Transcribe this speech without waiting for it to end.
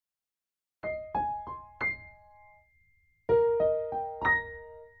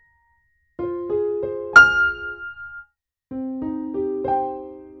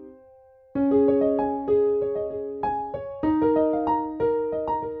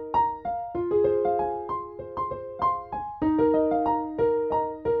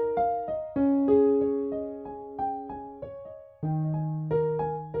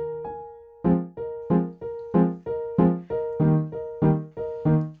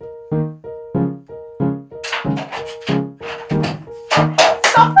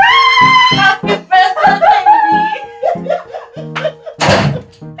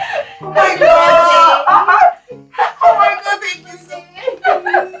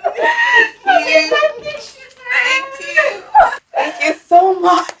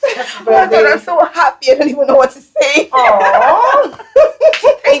God, I'm so happy. I don't even know what to say. Aww.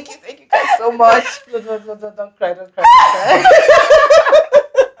 Thank you guys so much. Don't cry.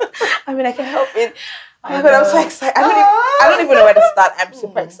 I mean, I can help it. Oh my God, I'm so excited. I don't even know where to start. I'm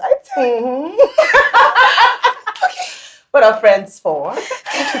super excited. Okay. What are friends for?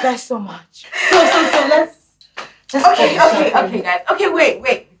 Thank you guys so much. So let's just okay, guys. Okay, wait.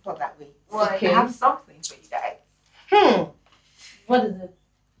 Before that, wait. Okay. I have something for you guys. What is it?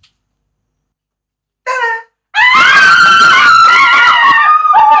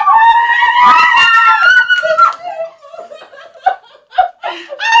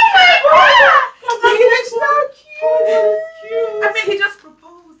 I mean, he just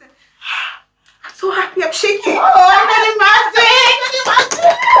proposed. I'm so happy. I'm shaking. Oh, I can imagine.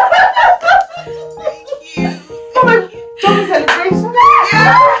 Thank you. Oh my God, celebration. Yeah.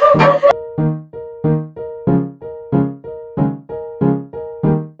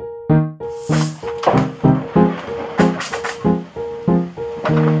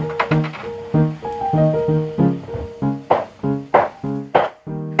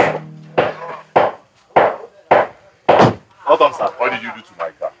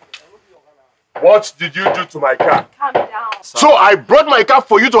 What did you do to my car? Calm down. So I brought my car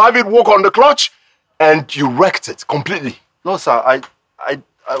for you to have it work on the clutch, and you wrecked it completely. No, sir.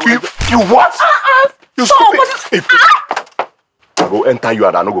 You what? You stupid. I go enter you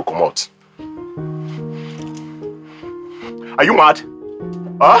and I no go come out. Are you mad?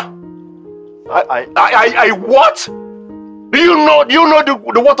 Huh? I what? Do you know the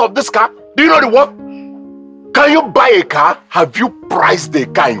worth of this car? Do you know the worth? Can you buy a car? Have you priced a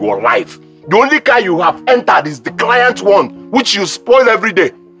car in your life? The only car you have entered is the client's one, which you spoil every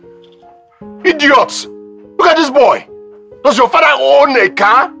day. Idiots! Look at this boy. Does your father own a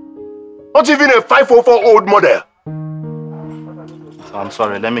car? Not even a 504 old model. I'm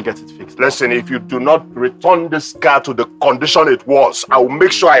sorry, let me get it fixed. Listen, if you do not return this car to the condition it was, I will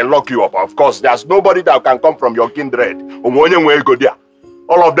make sure I lock you up. Of course, there's nobody that can come from your kindred.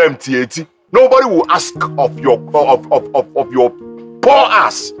 All of them TAT. Nobody will ask of your poor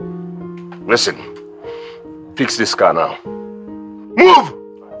ass. Listen, fix this car now. Move!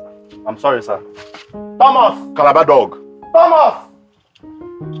 I'm sorry, sir. Thomas! Calabar dog. Thomas!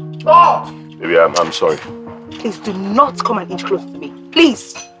 Stop! Baby, I'm sorry. Please do not come an inch close to me.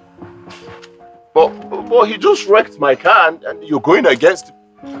 Please. But he just wrecked my car and you're going against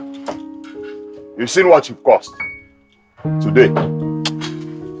him. You've seen what you've cost. Today.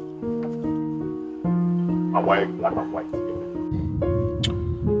 I'm wearing black and white.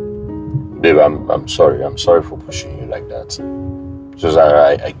 Babe, I'm sorry. I'm sorry for pushing you like that. Just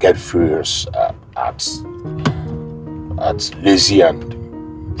I get furious at lazy and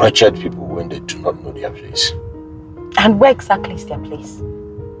wretched people when they do not know their place. And where exactly is their place?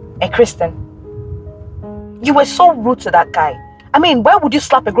 A Christian? You were so rude to that guy. I mean, why would you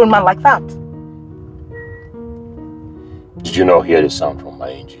slap a grown man like that? Did you not hear the sound from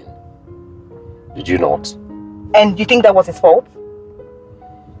my engine? Did you not? And you think that was his fault?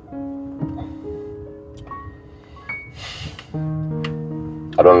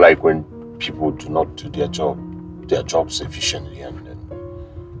 I don't like when people do not do their jobs efficiently, and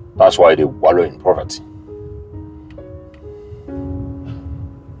that's why they wallow in poverty.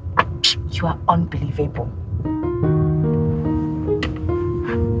 You are unbelievable.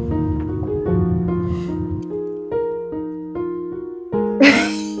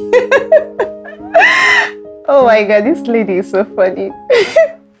 Oh my God, this lady is so funny.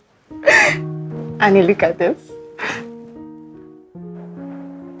 Annie, look at this.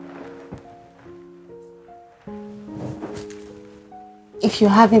 If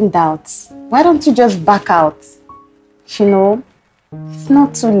you're having doubts, why don't you just back out? You know, it's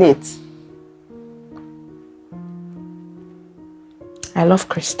not too late. I love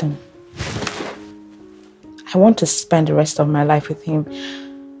Christian. I want to spend the rest of my life with him.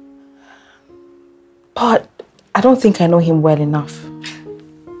 But I don't think I know him well enough.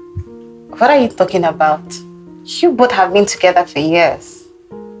 What are you talking about? You both have been together for years.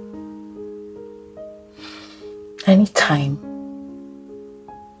 I need time.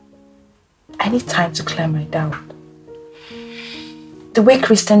 I need time to clear my doubt. The way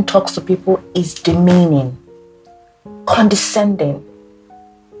Christian talks to people is demeaning, condescending.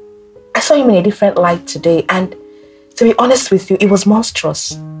 I saw him in a different light today, and to be honest with you, it was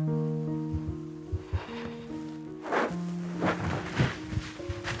monstrous.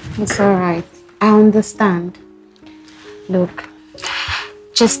 It's all right. I understand. Look,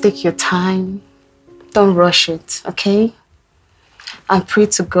 just take your time. Don't rush it, okay? And pray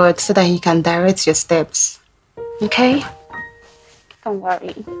to God so that He can direct your steps, okay? Don't worry.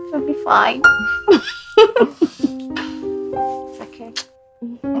 It'll be fine. It's okay.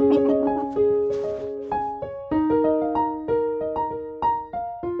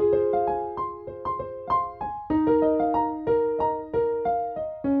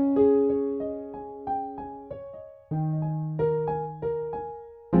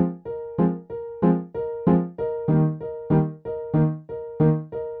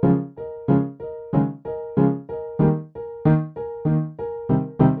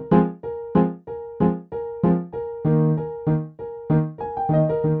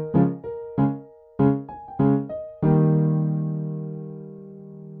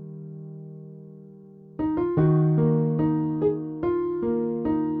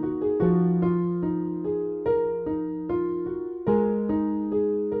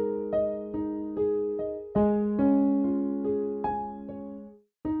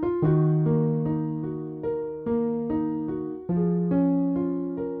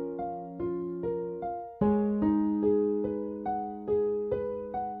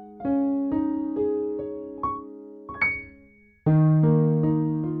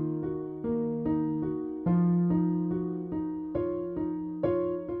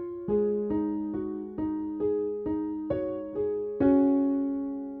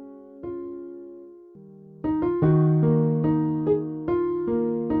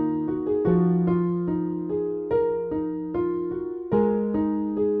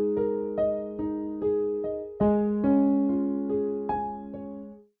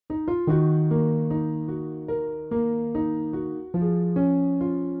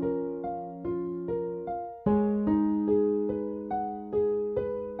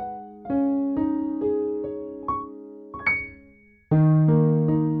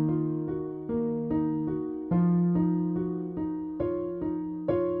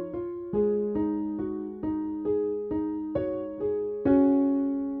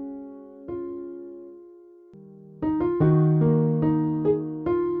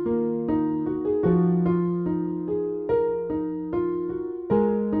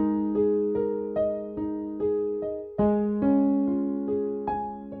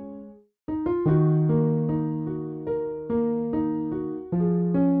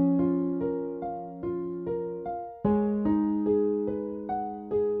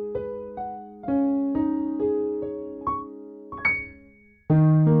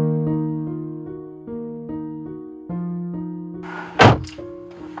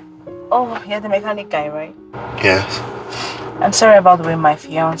 Oh, you're the mechanic guy, right? Yes. I'm sorry about the way my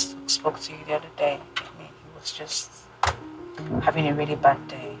fiance spoke to you the other day. I mean, he was just having a really bad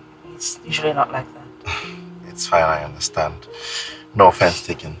day. It's usually not like that. It's fine, I understand. No offense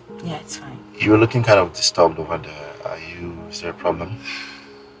taken. Yeah, it's fine. You were looking kind of disturbed over there. Is there a problem?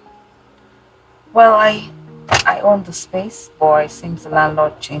 Well, I own the space, but it seems the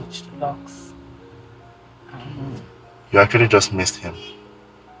landlord changed the locks. You actually just missed him.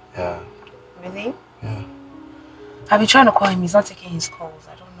 Yeah. Really? Yeah. I've been trying to call him. He's not taking his calls.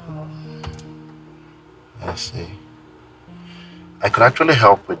 I don't know. I see. I could actually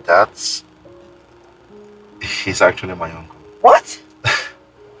help with that. He's actually my uncle. What?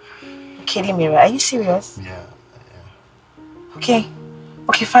 You're kidding me, right? Are you serious? Yeah. Okay.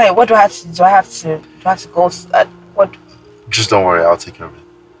 Okay, fine. What do I have to do? Do I have to go? What? Just don't worry. I'll take care of it.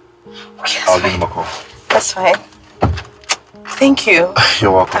 Okay, I'll give him a call. That's fine. Thank you.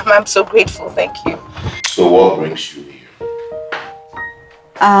 You're welcome. I'm so grateful. Thank you. So what brings you here?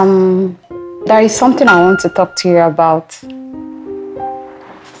 There is something I want to talk to you about.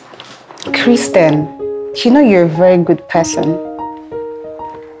 Kristen, you know you're a very good person.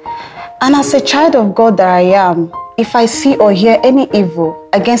 And as a child of God that I am, if I see or hear any evil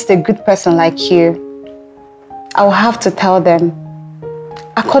against a good person like you, I will have to tell them.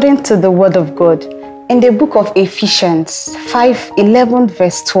 According to the word of God, in the book of Ephesians 5:11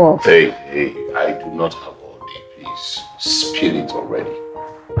 verse 12. Hey, I do not have all day. Please, spill it already.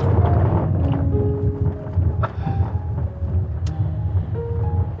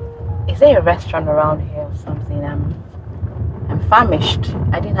 Is there a restaurant around here or something? I'm famished.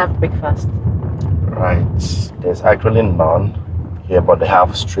 I didn't have breakfast. Right. There's actually none here, but they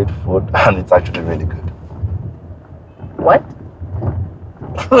have street food and it's actually really good. What?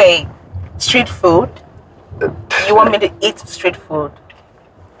 Wait, street food? You want me to eat street food?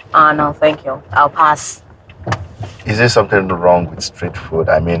 No, thank you. I'll pass. Is there something wrong with street food?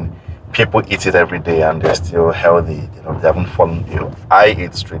 I mean, people eat it every day and they're still healthy. You know, they haven't fallen ill. I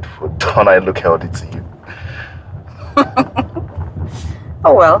eat street food. Don't I look healthy to you?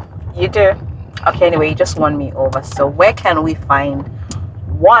 Oh well, you do. Okay, anyway, you just won me over. So where can we find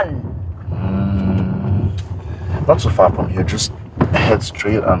one? Not so far from here. Just head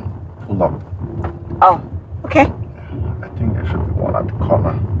straight and pull up. Oh, okay. I think there should be one at the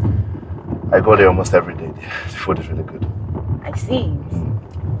corner. I go there almost every day. The food is really good. I see.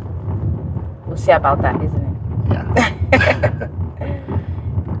 We'll see about that, isn't it? Yeah.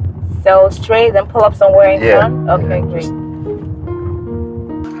 So straight, then pull up somewhere in front? Okay, yeah, great.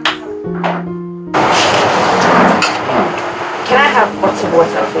 Can I have bottled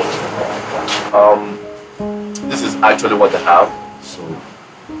water, please? This is actually what they have, so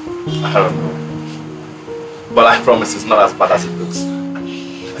I don't know. But I promise it's not as bad as it looks.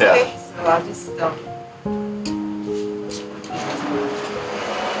 Yeah. Okay, so I'll just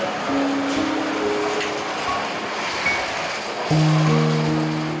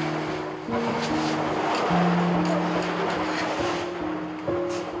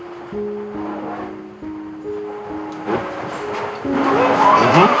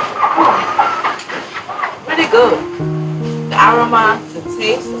Pretty good. The aroma, the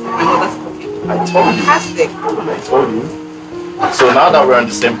taste, I know that's cooking. I told you. Fantastic. I told you. So now that we're on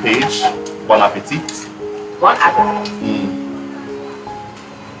the same page, bon appetit. Bon appetit.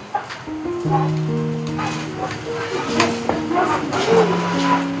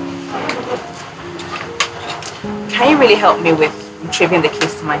 Can you really help me with retrieving the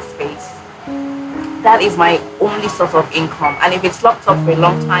keys to my space? That is my only source of income, and if it's locked up for a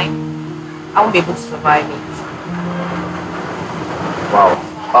long time, I won't be able to survive it. Wow.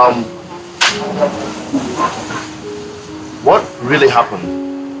 What really happened?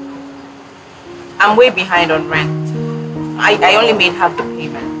 I'm way behind on rent. I only made half the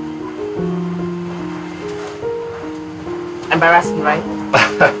payment. Embarrassing, right?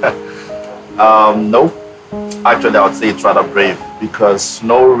 No. Actually, I would say it's rather brave because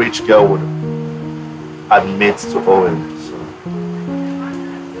no rich girl would admit to owing. So.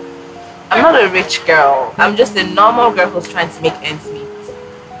 I'm not a rich girl. I'm just a normal girl who's trying to make ends meet.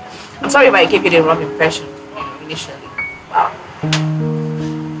 I'm sorry if I gave you the wrong impression initially. Wow.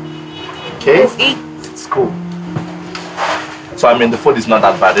 Okay. Let's eat. It's cool. So I mean, the food is not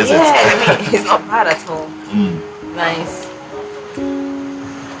that bad, is it? Yeah, I mean, it's not bad at all. Nice.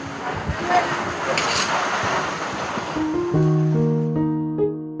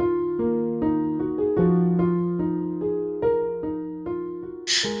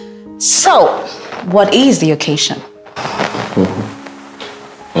 So, what is the occasion?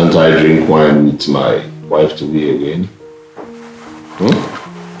 Can't I drink wine with my wife to be again?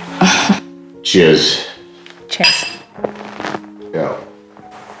 Cheers. Cheers. Yeah.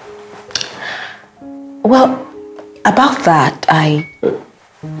 Well, about that,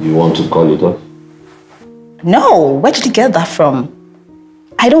 You want to call it off? No, where did you get that from?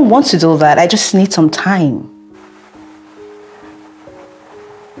 I don't want to do that. I just need some time.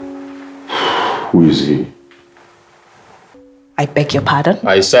 Who is he? I beg your pardon?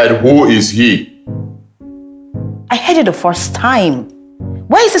 I said, who is he? I heard it the first time.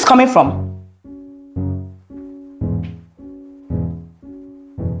 Where is this coming from?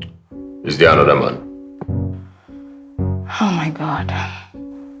 Is there another man? Oh my God.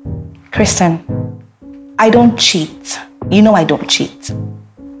 Kristen, I don't cheat. You know I don't cheat.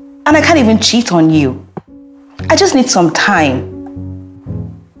 And I can't even cheat on you. I just need some time.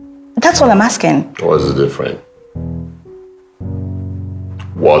 That's all I'm asking. What's the difference?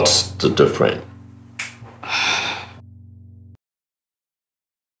 What's the difference?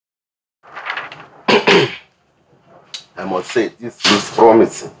 I must say, this looks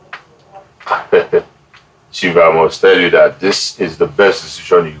promising. Chief, I must tell you that this is the best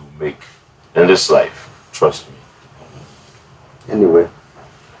decision you will make in this life. Trust me. Anyway,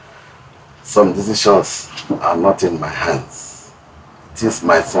 some decisions are not in my hands. It is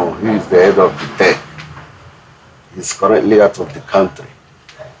my son who is the head of the tech. He's currently out of the country.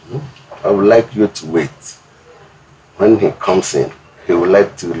 I would like you to wait. When he comes in, he would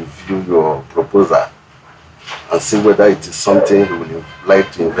like to review your proposal and see whether it is something he would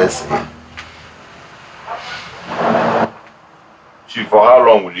like to invest in. Chief, for how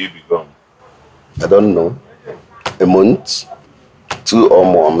long will he be gone? I don't know. A month, 2 or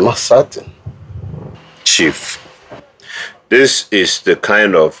more, I'm not certain. Chief, this is the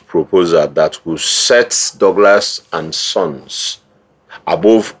kind of proposal that will set Douglas and Sons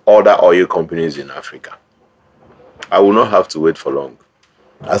above other oil companies in Africa. I will not have to wait for long.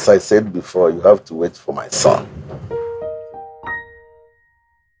 As I said before, you have to wait for my son.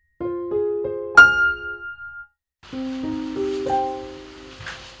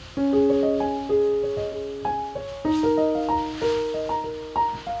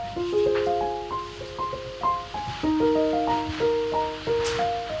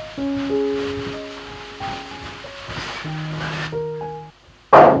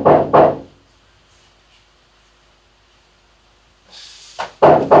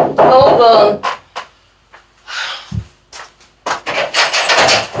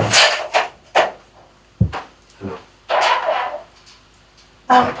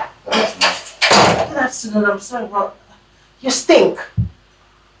 Good afternoon. I'm sorry, but you stink.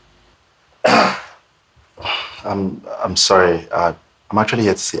 I'm sorry. I'm actually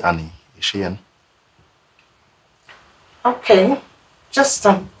here to see Annie. Is she in? Okay. Just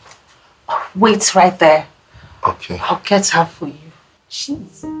wait right there. Okay. I'll get her for you.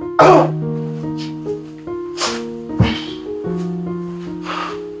 Jeez.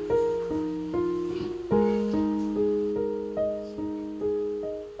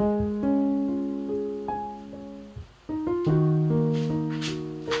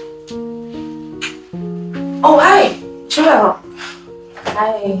 Oh, hi, Joel.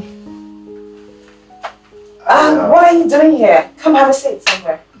 Hi. What are you doing here? Come have a seat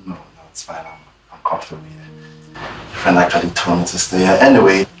somewhere. No, it's fine. I'm comfortable here. Your friend actually told me to stay here.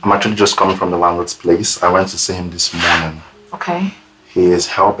 Anyway, I'm actually just coming from the landlord's place. I went to see him this morning. Okay. He is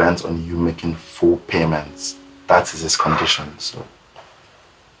hell-bent on you making full payments. That is his condition, so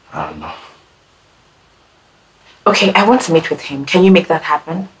I don't know. Okay, I want to meet with him. Can you make that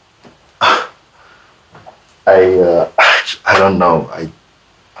happen? I don't know.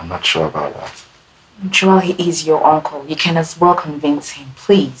 I'm not sure about that. Joel, he is your uncle. You can as well convince him,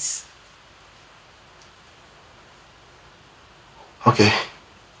 please. Okay.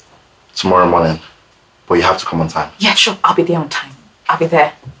 Tomorrow morning. But you have to come on time. Yeah, sure. I'll be there on time. I'll be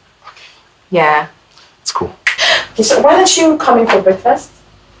there. Okay. Yeah. It's cool. Okay, so why don't you come in for breakfast?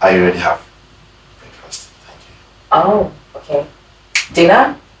 I already have breakfast. Thank you. Oh, okay.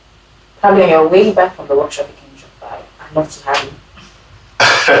 Dinner? Probably on your way back from the workshop you can drop by. I'd love to have you.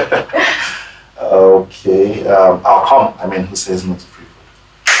 Okay. I'll come. I mean, who says no to free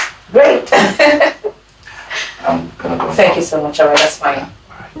food? Great. I'm gonna go. Thank you so much. Alright, that's fine. Yeah,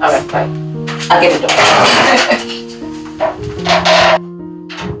 Alright, bye. I'll get the door.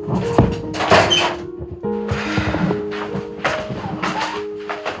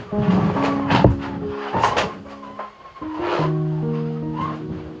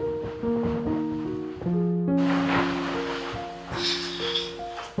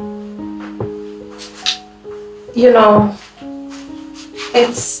 You know,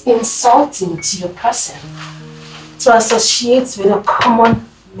 it's insulting to your person to associate with a common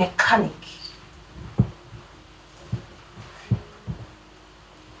mechanic.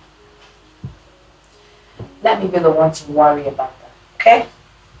 Let me be the one to worry about that, okay?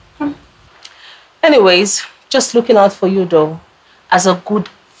 Anyways, just looking out for you though, as a good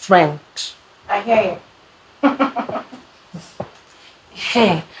friend. I hear you.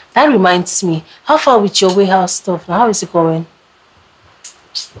 Hey, that reminds me, how far with your warehouse stuff? How is it going?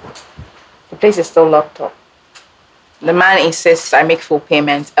 The place is still locked up. The man insists I make full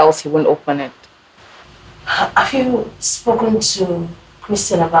payments, else he won't open it. Have you spoken to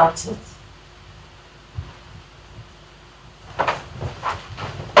Christian about it?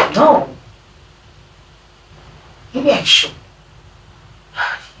 No. Maybe I should.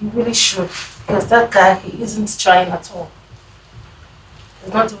 You really should, because that guy, he isn't trying at all.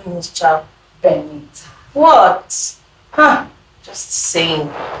 He's not doing his job. Bennett. What? Huh? Just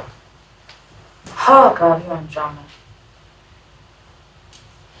saying. Oh God, you're on drama.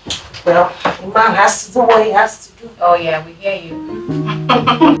 Well, the man has to do what he has to do. Oh yeah, we hear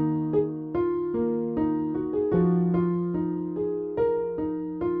you.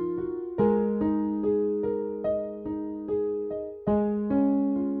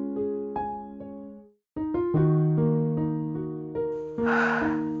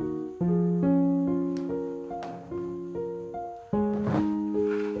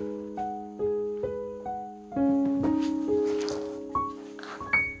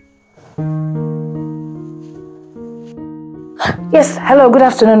 Yes, hello, good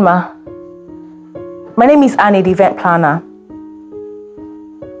afternoon, ma. My name is Annie, the event planner.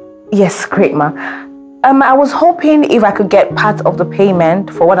 Yes, great, ma. I was hoping if I could get part of the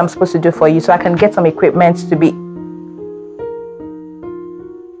payment for what I'm supposed to do for you so I can get some equipment to be...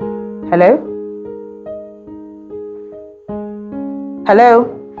 Hello? Hello?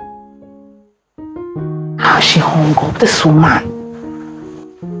 How she hung up, this woman?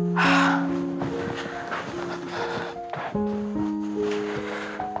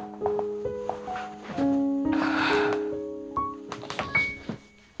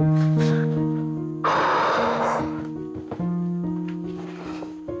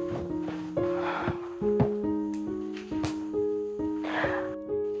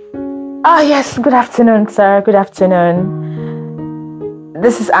 Yes, good afternoon, sir. Good afternoon.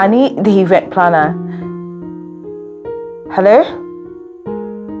 This is Annie, the event planner. Hello?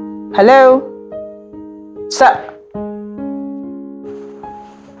 Hello? Sir?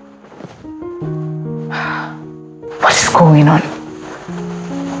 What is going on?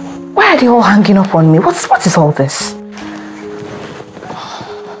 Why are they all hanging up on me? What is all this?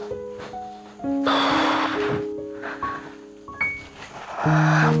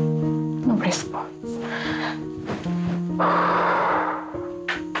 No response.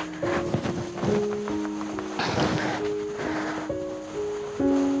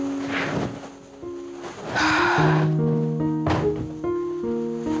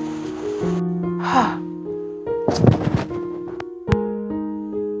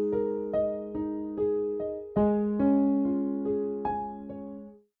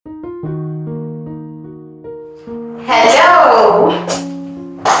 Hello.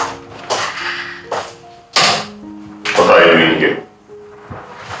 What are you doing here?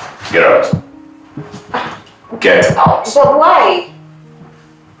 Get out. Get out. But why?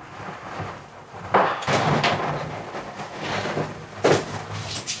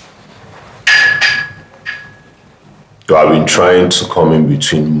 You have been trying to come in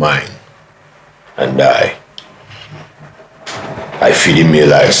between mine and I feeding me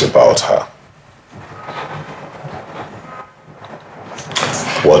lies about her.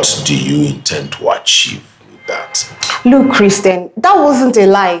 What do you intend to achieve with that? Look, Kristen, that wasn't a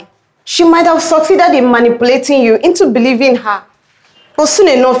lie. She might have succeeded in manipulating you into believing her. But soon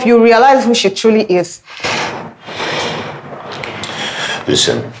enough, you realize who she truly is.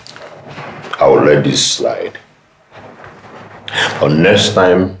 Listen, I will let this slide. But next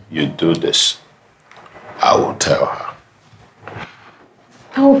time you do this, I will tell her.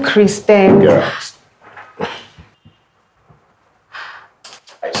 Oh, Kristen. Get out.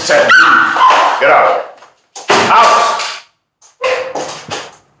 I said, get out. Out!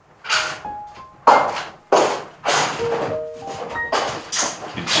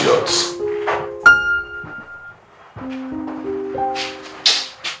 Idiots.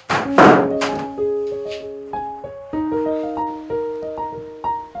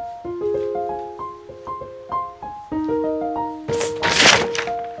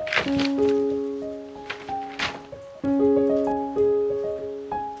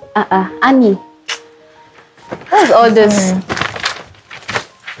 Annie, what's all this?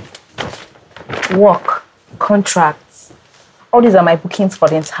 Work, contracts. All these are my bookings for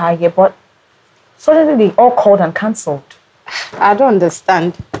the entire year, but suddenly they all called and cancelled. I don't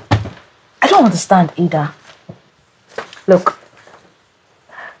understand. I don't understand either. Look,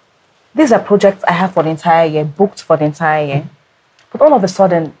 these are projects I have for the entire year, booked for the entire year. But all of a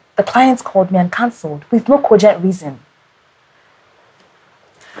sudden, the clients called me and cancelled with no cogent reason.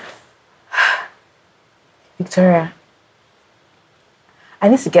 Victoria, I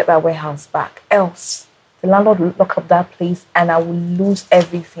need to get that warehouse back, else the landlord will lock up that place and I will lose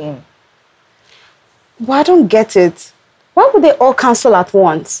everything. But I don't get it. Why would they all cancel at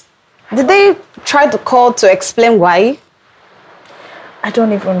once? Did they try to call to explain why? I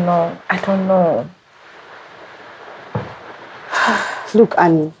don't even know. I don't know. Look,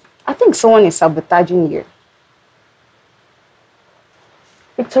 Annie, I think someone is sabotaging you.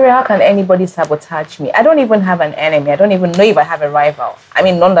 Victoria, how can anybody sabotage me? I don't even have an enemy. I don't even know if I have a rival. I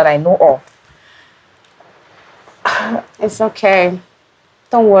mean, none that I know of. It's okay.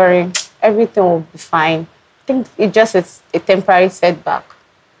 Don't worry. Everything will be fine. I think it just is a temporary setback.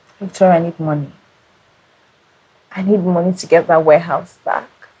 Victoria, I need money. I need money to get that warehouse back.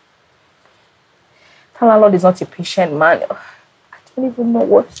 The landlord is not a patient man. I don't even know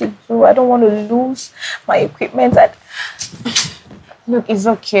what to do. I don't want to lose my equipment. Look, it's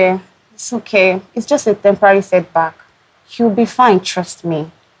okay. It's okay. It's just a temporary setback. You'll be fine, trust me.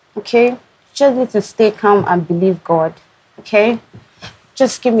 Okay? Just need to stay calm and believe God. Okay?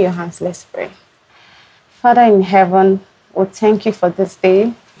 Just give me your hands. Let's pray. Father in heaven, we thank you for this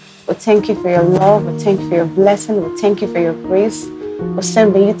day. We thank you for your love. We thank you for your blessing. We thank you for your grace. We say,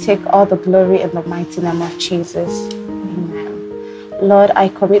 may you take all the glory in the mighty name of Jesus. Amen. Lord, I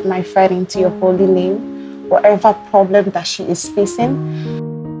commit my friend into your holy name. Whatever problem that she is facing,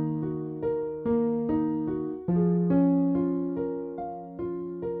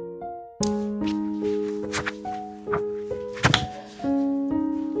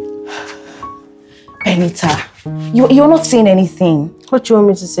 Benita, you're not saying anything. what do you want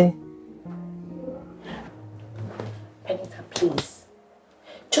me to say? Benita, please.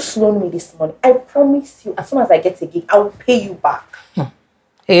 Just loan me this money. I promise you, as soon as I get a gig, I will pay you back.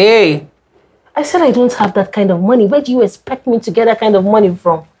 Hey, I said I don't have that kind of money. Where do you expect me to get that kind of money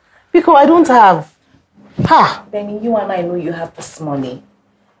from? Because I don't have. Ha! Benny, you and I know you have this money.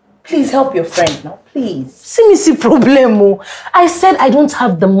 Please help your friend now, please. See problemo. I said I don't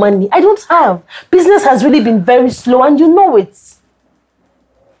have the money. I don't have. Business has really been very slow and you know it.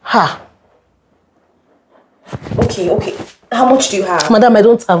 Ha! Okay. How much do you have? Madam, I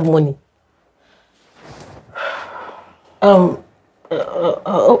don't have money.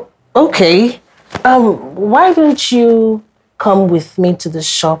 Okay. Why don't you come with me to the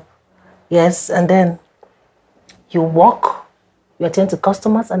shop? Yes, and then you walk, you attend to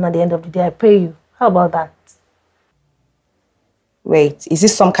customers, and at the end of the day, I pay you. How about that? Wait, is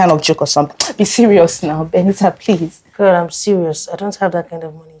this some kind of joke or something? Be serious now, Benita, please. Girl, I'm serious. I don't have that kind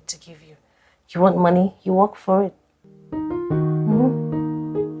of money to give you. You want money? You work for it.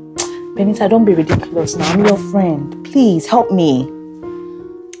 Benita, don't be ridiculous now. I'm your friend. Please, help me.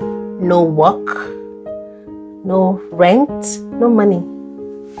 No work, no rent, no money.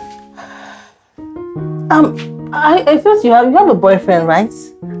 I thought you have a boyfriend, right?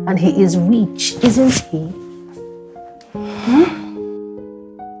 And he is rich, isn't he?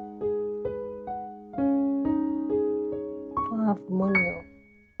 Don't have money.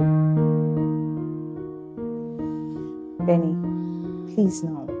 Benny, please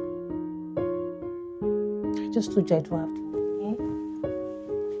now. I just told you I don't have the money.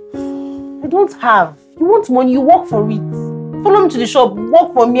 I don't have. You want money, you work for it. Follow me to the shop,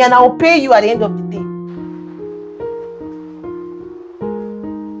 work for me, and I'll pay you at the end of the day.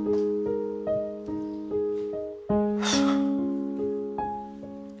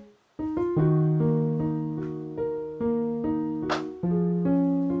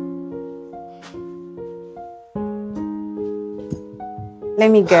 Let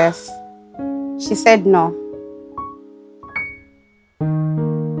me guess. She said no.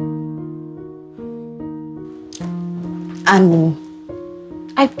 Annie,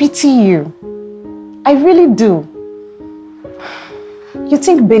 I pity you. I really do. You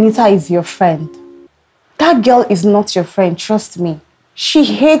think Benita is your friend? That girl is not your friend, trust me. She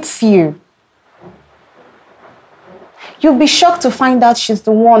hates you. You'll be shocked to find out she's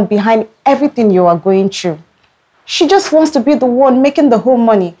the one behind everything you are going through. She just wants to be the one making the whole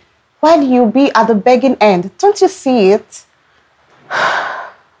money, while you'll be at the begging end. Don't you see it?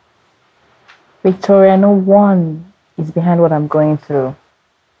 Victoria, no one is behind what I'm going through.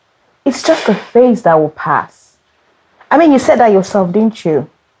 It's just a phase that will pass. I mean, you said that yourself, didn't you?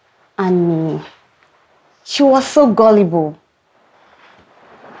 Annie, you were so gullible.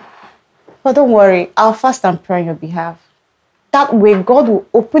 But don't worry, I'll fast and pray on your behalf. That way, God will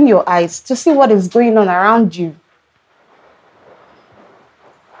open your eyes to see what is going on around you.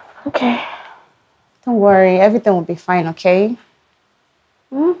 Okay. Don't worry, everything will be fine, okay?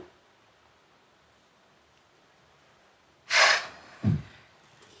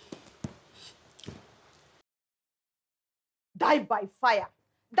 Die by fire.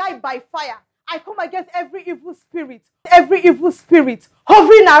 Die by fire. I come against every evil spirit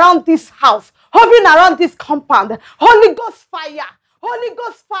hovering around this house, hovering around this compound. Holy Ghost fire. Holy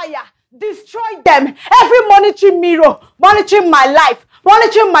Ghost fire. Destroy them. Every monitoring mirror, monitoring my life,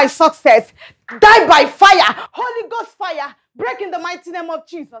 monitoring my success. Die by fire. Holy Ghost fire. Break in the mighty name of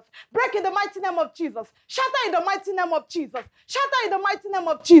Jesus. Break in the mighty name of Jesus. Shatter in the mighty name of Jesus. Shatter in the mighty name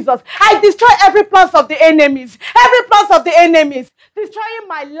of Jesus. I destroy every plans of the enemies. Every plans of the enemies. Destroying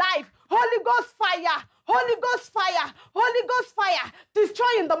my life. Holy Ghost fire. Holy Ghost fire. Holy Ghost fire.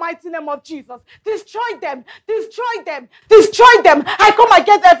 Destroy in the mighty name of Jesus. Destroy them. Destroy them. Destroy them. I come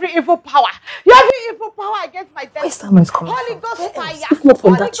against every evil power. Every evil power against my destiny. Holy Ghost fire. Holy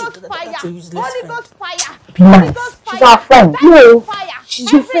Ghost fire. Holy Ghost fire. Holy Ghost fire. She's our friend. No,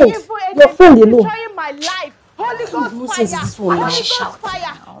 she's your friend. Your friend alone. Destroying my life. Holy Ghost fire. Holy Ghost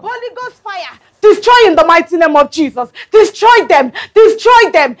fire. Holy Ghost fire. Destroy in the mighty name of Jesus. Destroy them.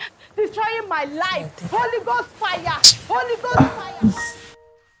 Destroy them. Destroying my life. Holy Ghost fire. Holy Ghost fire.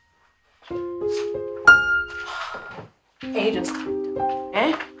 Can you just calm down?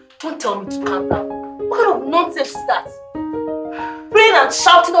 Eh? Don't tell me to calm down. What kind of nonsense is that? Praying and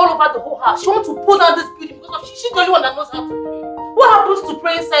shouting all over the whole house. She wants to pull down this building because she's the only one that knows how to pray. What happens to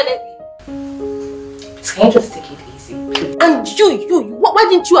praying silently? Can you just take it easy, please? And you, why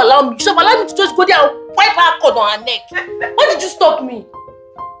didn't you allow me? You should have allowed me to just go there and wipe her cord on her neck. Why did you stop me?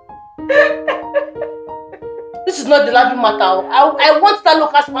 This is not the laughing matter. I want that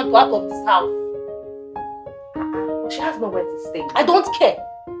local man to out of this house. But she has nowhere to stay. I don't care.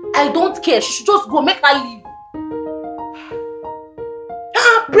 I don't care. She should just go. Make her leave.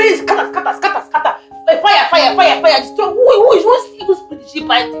 Praise, scatter. Fire. Destroy. Who is evil spirit she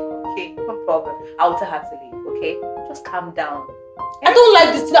bind? Okay, no problem. I'll tell her to leave. Okay, just calm down. I don't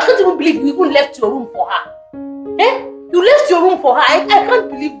like this thing. I can't even believe you even left your room for her. Eh? You left your room for her. I can't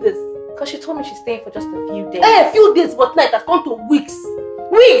believe this. Because she told me she's staying for just a few days. A few days, but like that's gone to weeks.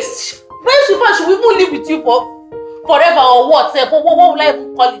 Weeks! When she will even live with you for forever or what? What will I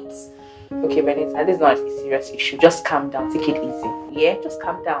even call it? Okay, Benita, this is not a serious issue. Just calm down. Take it easy. Yeah? Just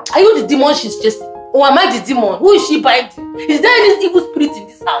calm down. Are you the demon she's just... Or am I the demon? Who is she binding? Is there any evil spirit in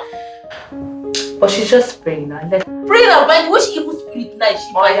this house? But she's just praying now. Praying and binding? Which evil spirit now is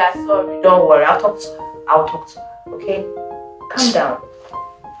she binding? Oh yeah, sorry. Don't worry. I'll talk to her. Okay? Calm down.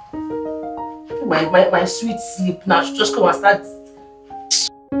 My sweet sleep now. She just come and start...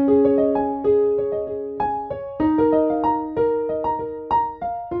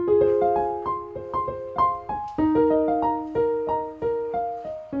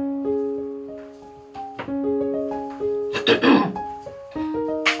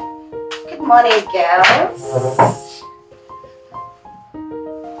 Good morning, girls.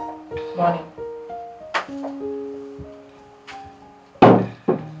 Morning.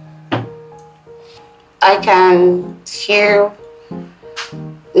 I can feel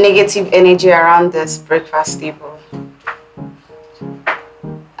negative energy around this breakfast table.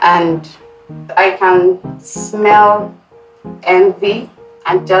 And I can smell envy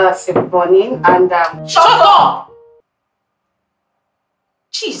and jealousy burning and... Shut up!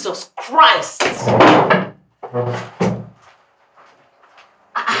 Jesus Christ!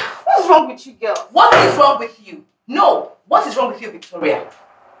 What's wrong with you, girls? What is wrong with you? No. What is wrong with you, Victoria?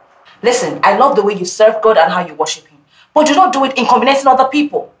 Listen, I love the way you serve God and how you worship Him. But do not do it inconveniencing other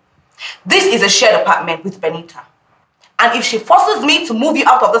people. This is a shared apartment with Benita. And if she forces me to move you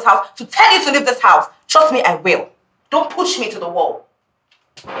out of this house, to tell you to leave this house, trust me, I will. Don't push me to the wall.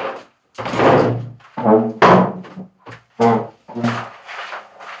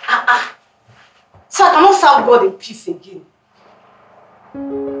 So I cannot serve God in peace again.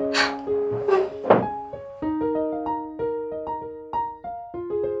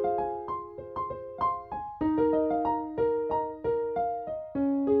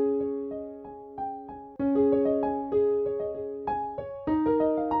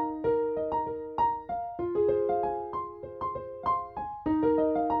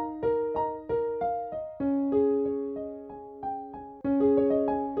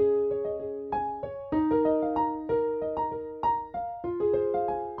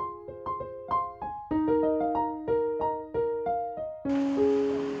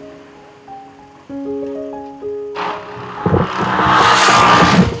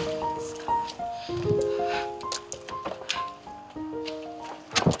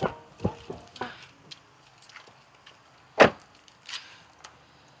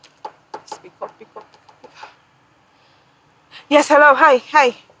 Yes, hello,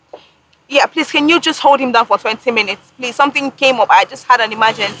 hi. Yeah, please, can you just hold him down for 20 minutes? Please, something came up. I just had an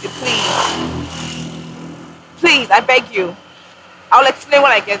emergency, please. Please, I beg you. I'll explain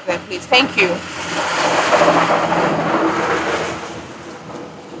when I get there, please. Thank you.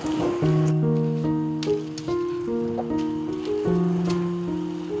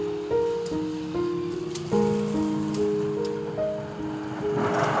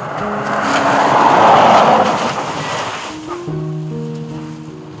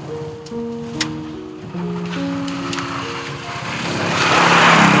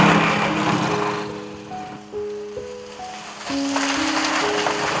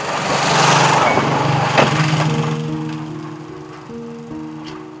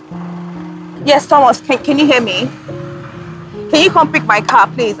 Yes, Thomas, can you hear me? Can you come pick my car,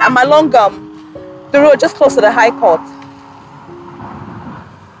 please? I'm along the road just close to the High Court.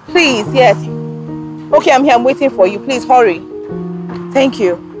 Please, yes. Okay, I'm here. I'm waiting for you. Please, hurry. Thank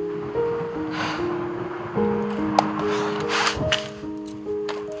you.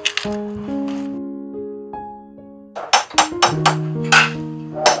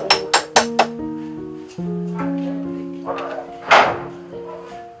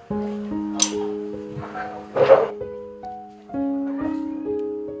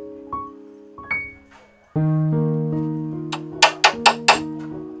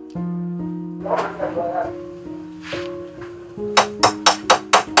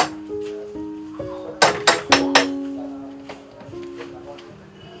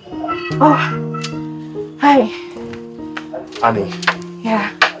 Oh, hi. Annie.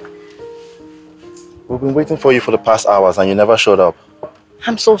 Yeah. We've been waiting for you for the past hours and you never showed up.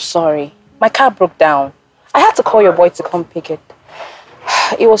 I'm so sorry. My car broke down. I had to call your boy to come pick it.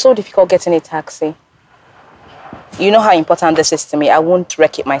 It was so difficult getting a taxi. You know how important this is to me. I won't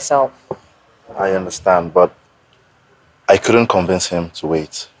wreck it myself. I understand, but I couldn't convince him to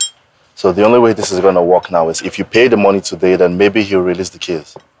wait. So the only way this is going to work now is if you pay the money today, then maybe he'll release the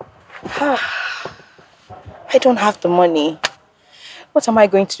keys. I don't have the money. What am I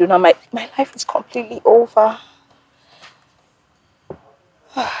going to do now? My life is completely over.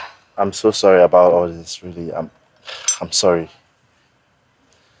 I'm so sorry about all this, really. I'm sorry.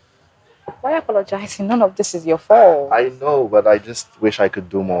 Why apologizing? None of this is your fault. I know, but I just wish I could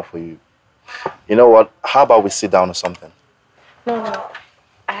do more for you. You know what? How about we sit down or something? No.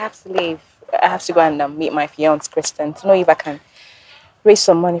 I have to leave. I have to go and meet my fiance, Kristen, to know if I can raise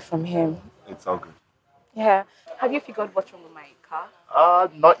some money from him. It's all good. Yeah. Have you figured what's wrong with my car?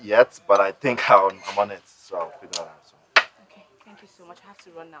 Not yet, but I think I'm on it, so I'll figure it out. So. Okay, thank you so much. I have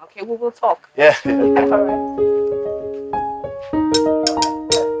to run now. Okay, we will talk. Yeah. All right.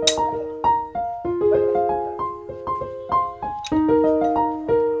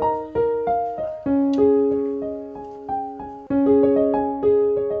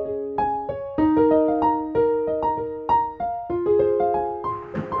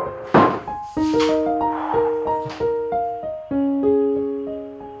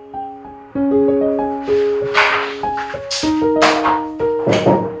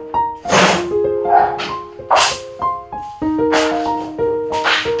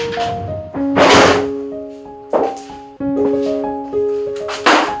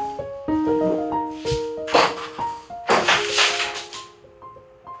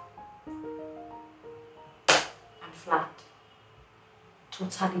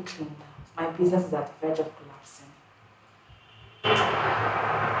 Totally cleaned out. My business is at the verge of collapsing.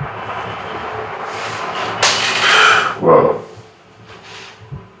 Well,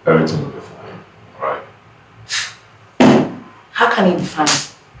 everything will be fine, right? How can it be fine?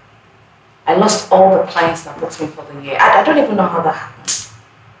 I lost all the clients that booked me for the year. I don't even know how that happened.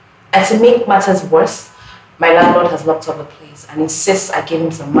 And to make matters worse, my landlord has locked up the place and insists I give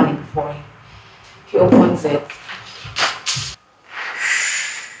him some money before he opens it.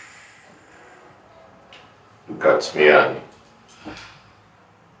 Look at me, Annie.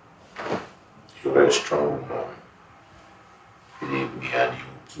 You're a very strong woman. Believe me, and you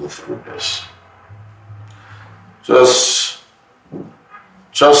will go through this. Just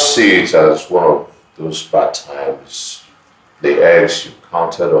see it as one of those bad times. The eggs you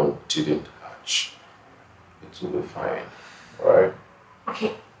counted on didn't hatch. It will be fine, right?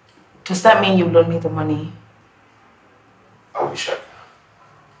 Okay. Does that mean you loan me the money? I wish I could.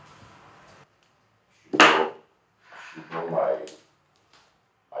 You know my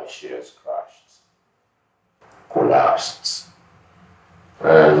shares crashed, collapsed.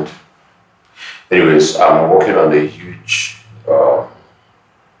 And anyways, I'm working on a huge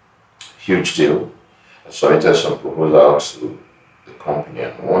deal. I submitted some proposal to the company,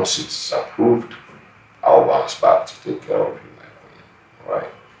 and once it's approved, I'll bounce back to take care of you, alright?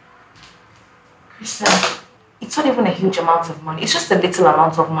 Kristen, it's not even a huge amount of money. It's just a little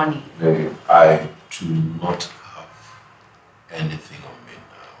amount of money. Babe, I do not have anything on me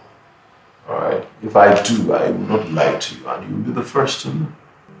now. Alright? If I do, I will not lie to you, and you'll be the first to know.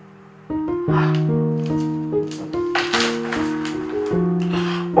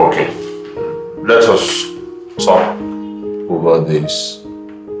 Okay, let us talk over this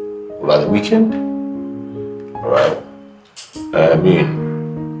over the weekend. Alright? I mean,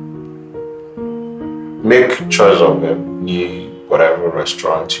 make choice of whatever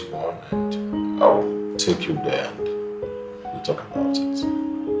restaurant you want, and I'll take you there and we'll talk about it.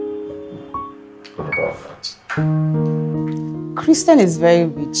 What about that? Christian is very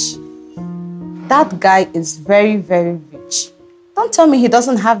rich. That guy is very, very rich. Don't tell me he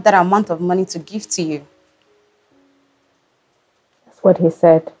doesn't have that amount of money to give to you. That's what he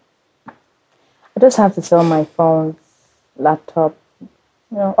said. I just have to sell my phones, laptop,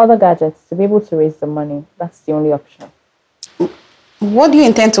 other gadgets to be able to raise the money. That's the only option. What do you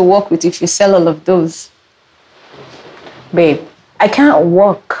intend to work with if you sell all of those? Babe, I can't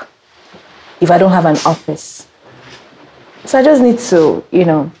work if I don't have an office. So I just need to,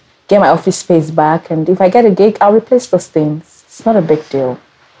 get my office space back, and if I get a gig, I'll replace those things. It's not a big deal.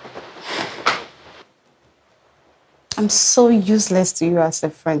 I'm so useless to you as a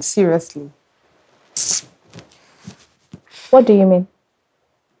friend, seriously. What do you mean?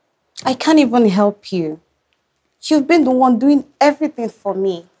 I can't even help you. You've been the one doing everything for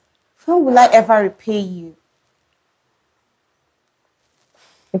me. When will I ever repay you?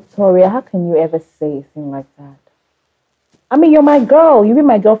 Victoria, how can you ever say a thing like that? I mean, you're my girl. You've been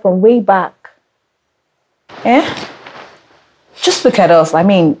my girl from way back. Just look at us. I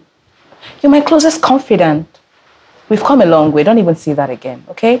mean, you're my closest confidant. We've come a long way. Don't even see that again,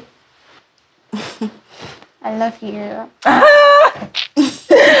 okay? I love you.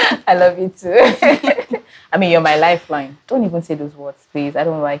 I love you too. I mean, you're my lifeline. Don't even say those words, please. I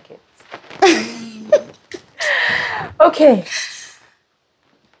don't like it. Okay.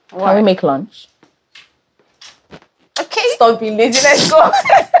 What? Can we make lunch? Okay. Stop being lazy. Let's go.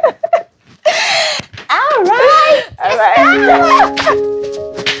 All right. All right.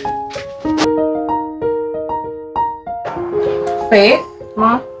 Faith?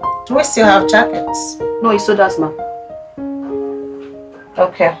 Ma? Do we still have jackets? No, it's sodas, ma.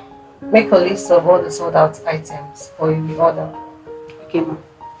 Okay. Make a list of all the sold out items for the order. Okay, ma.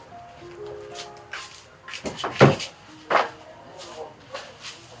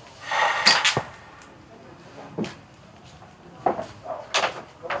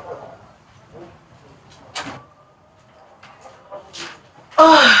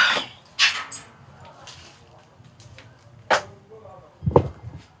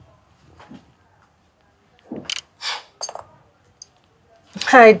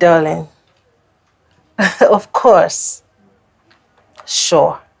 Hi, darling. Of course.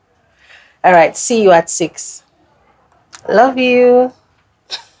 Sure. All right, see you at 6. Love you.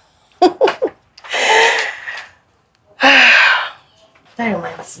 That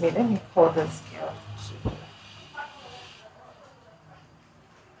reminds me, let me call this girl.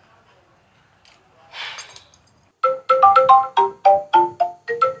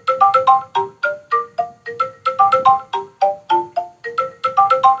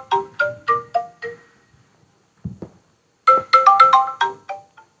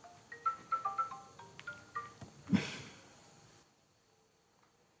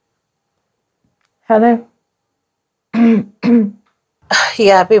 Hello?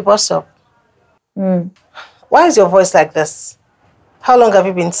 Yeah, babe, what's up? Why is your voice like this? How long have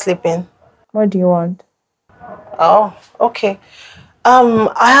you been sleeping? What do you want? Oh, okay.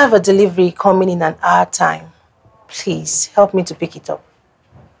 I have a delivery coming in an hour time. Please, help me to pick it up.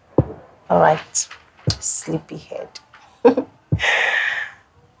 All right. Sleepyhead.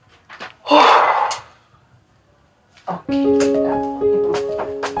 Okay.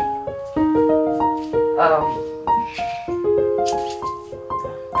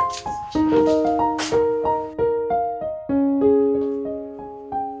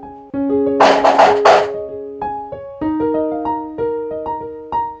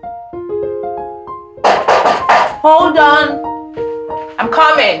 Hold on. I'm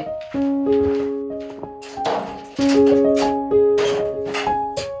coming.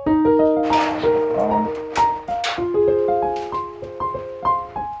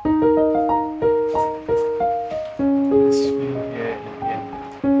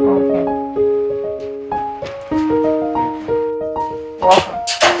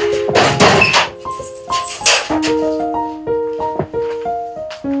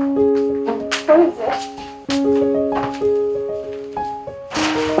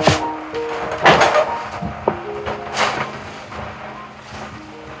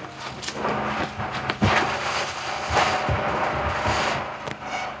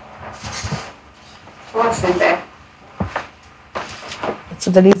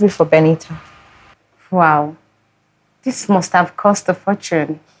 Delivery for Benita. Wow. This must have cost a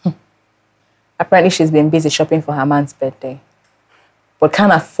fortune. Apparently she's been busy shopping for her man's birthday, but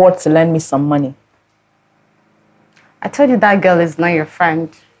can't afford to lend me some money. I told you that girl is not your friend,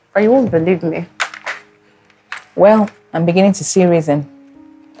 but you won't believe me. Well, I'm beginning to see reason.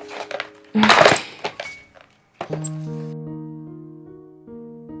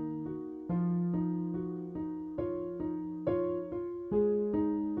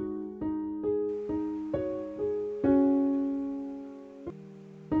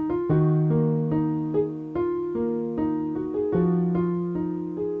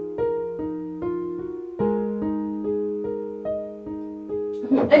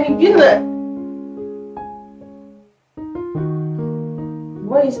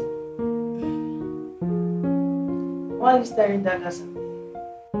 Why are you staring down at me?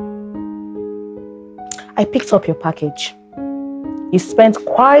 I picked up your package. You spent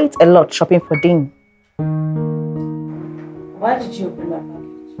quite a lot shopping for Dean. Why did you open my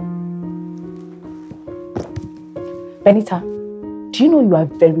package? Benita, do you know you are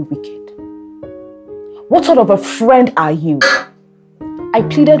very wicked? What sort of a friend are you? I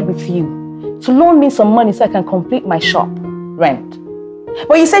pleaded with you to loan me some money so I can complete my shop rent.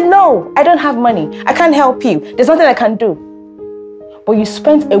 But you said, no, I don't have money. I can't help you. There's nothing I can do. But you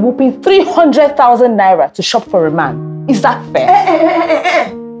spent a whooping 300,000 naira to shop for a man. Is that fair?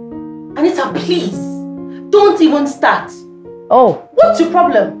 Anita, please. Don't even start. Oh. What's your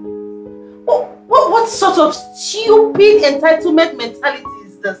problem? What sort of stupid entitlement mentality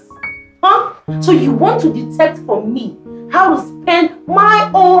is this? Huh? So you want to detect for me how to spend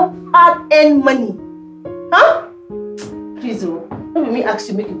my own hard-earned money? Huh? Please, let me ask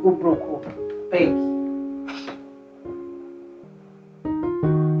you, make it go broke. Beg.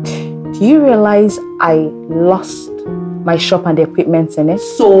 Do you realize I lost my shop and the equipment in it?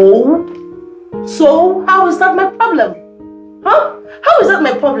 So how is that my problem? Huh? How is that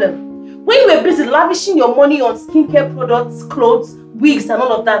my problem? When you were busy lavishing your money on skincare products, clothes, wigs, and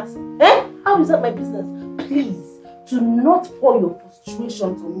all of that. Eh? How is that my business? Please, do not pour your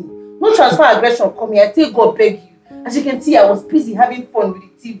frustrations on me. No transfer aggression come here. I tell God beg you. As you can see, I was busy having fun with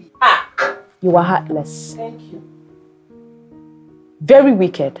the TV. Ah! You are heartless. Thank you. Very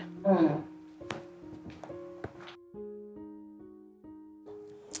wicked.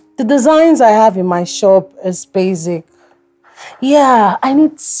 The designs I have in my shop is basic. Yeah, I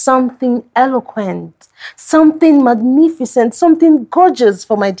need something eloquent, something magnificent, something gorgeous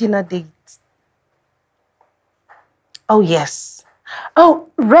for my dinner date. Oh, yes. Oh,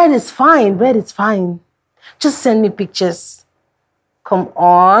 red is fine, red is fine. Just send me pictures. Come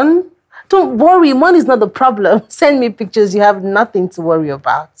on. Don't worry, money is not the problem. Send me pictures, you have nothing to worry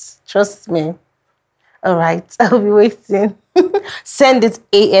about. Trust me. All right, I'll be waiting. Send it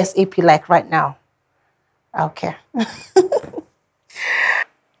ASAP, like right now. Okay.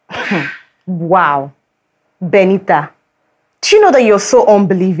 Wow. Benita, do you know that you're so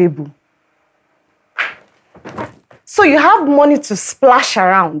unbelievable? So you have money to splash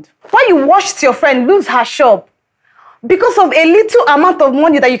around. Why you watched your friend lose her shop? Because of a little amount of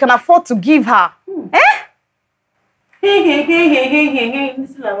money that you can afford to give her. Eh?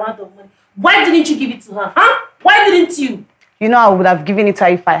 Little amount of money. Why didn't you give it to her? Huh? Why didn't you? You know I would have given it to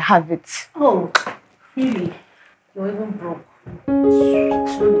her if I have it. Oh, really? You're even broke.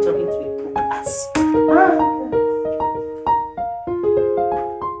 Shouldn't be talking to a broke ass.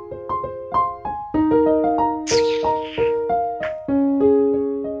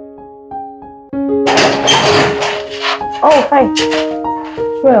 Oh, hi.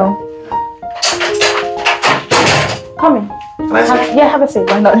 Well, come in. Can I see? Yeah, have a seat.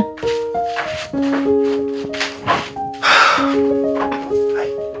 Why not?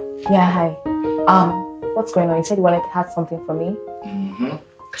 Yeah, hi. What's going on? You said you wanted to have something for me? Mm-hmm.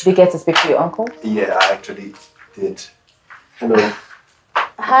 Did you get to speak to your uncle? Yeah, I actually did. Hello.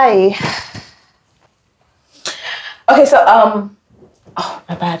 Hi. Okay, so, oh,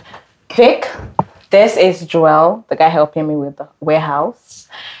 my bad. Vic, this is Joel, the guy helping me with the warehouse.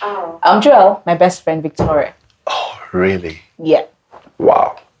 Oh. Joel, my best friend, Victoria. Oh, really? Yeah.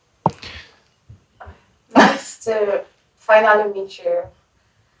 Wow. Nice to finally meet you.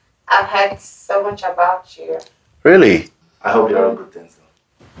 I've heard so much about you. Really? I hope you're on good things though.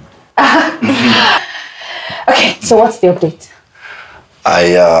 Okay, so what's the update?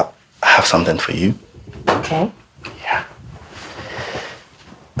 I have something for you. Okay. Yeah.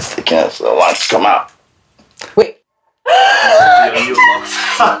 It's taking us so long to come out. Wait. Oh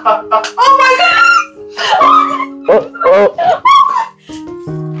my God!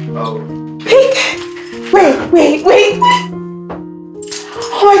 Oh. Wait.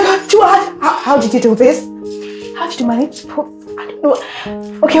 Oh my God, Joel, how did you do this? How did you manage? I don't know.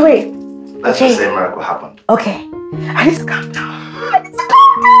 Okay, wait. Let's just say a miracle happened. Okay. I need to calm down.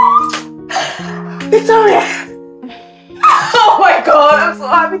 Victoria. Oh my God, I'm so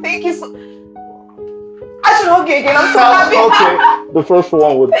happy. Thank you so. I should hug you again. I'm so happy. Okay. The first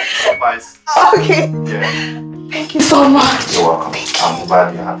one would suffice. Okay. Yeah. Thank you so much. You're welcome. I'm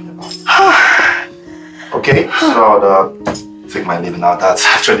glad you're happy about it. Okay, so I'll take my leave now. That's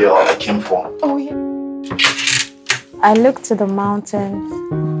actually all I came for. Oh, yeah. I look to the mountains.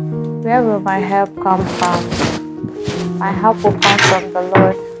 Where will my help come from? My help will come from the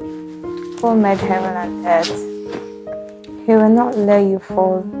Lord, who made heaven and earth. He will not let you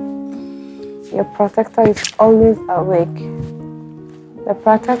fall. Your protector is always awake. The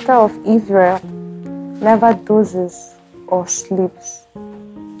protector of Israel never dozes or sleeps.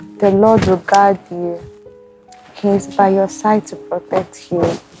 The Lord will guard you. He is by your side to protect you.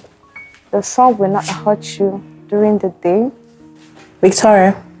 The sun will not hurt you during the day.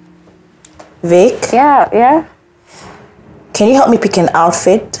 Victoria. Vic? Yeah? Can you help me pick an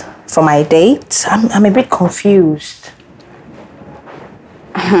outfit for my date? I'm a bit confused.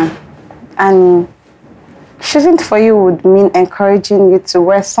 And choosing for you would mean encouraging you to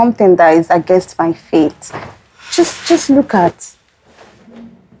wear something that is against my faith. Just look at.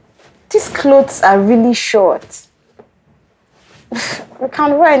 These clothes are really short. You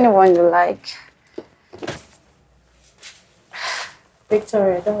can wear anyone you like.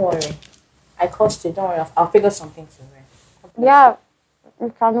 Victoria, don't worry. I cost you, don't worry. I'll figure something to wear. Yeah,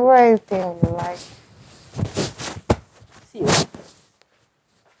 you can wear anything you like. See you.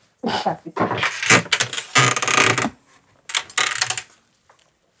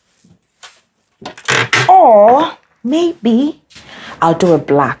 Or maybe I'll do a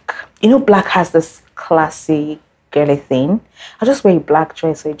black. You know, black has this classy, girly thing. I'll just wear a black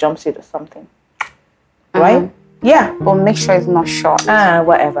dress or a jumpsuit or something. Right? Yeah. But make sure it's not short.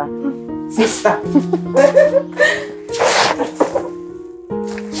 Whatever. Sister.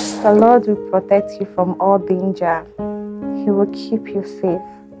 The Lord will protect you from all danger. He will keep you safe.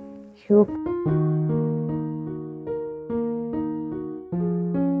 He will...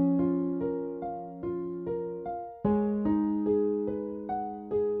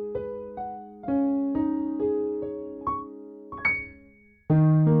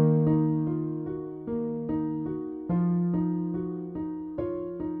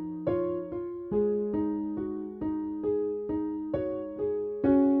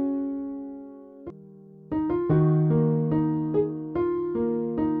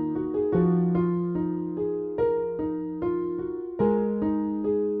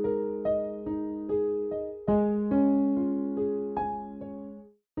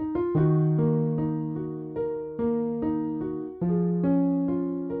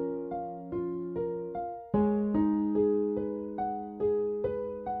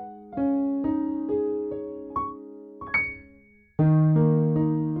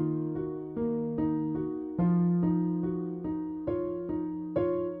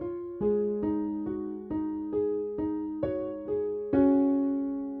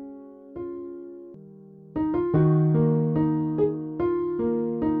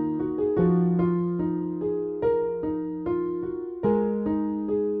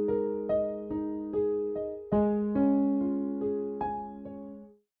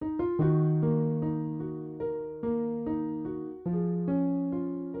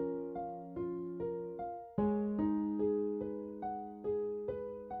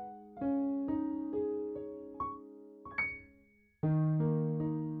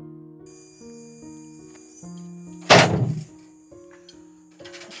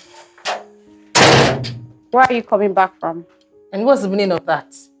 Where are you coming back from? And what's the meaning of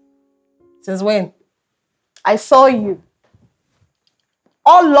that? Since when? I saw you.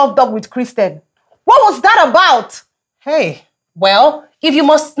 All loved up with Kristen. What was that about? Hey, well, if you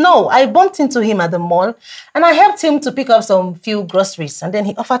must know, I bumped into him at the mall and I helped him to pick up some few groceries and then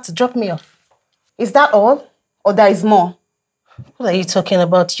he offered to drop me off. Is that all? Or there is more? What are you talking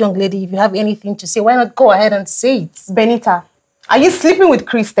about, young lady? If you have anything to say, why not go ahead and say it? Benita, are you sleeping with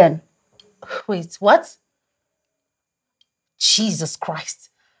Kristen? Wait, what? Jesus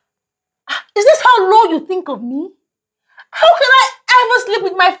Christ. Is this how low you think of me? How can I ever sleep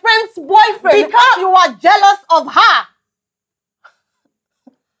with my friend's boyfriend? Because you are jealous of her.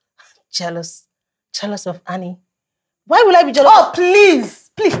 Jealous? Jealous of Annie? Why will I be jealous? Oh, please.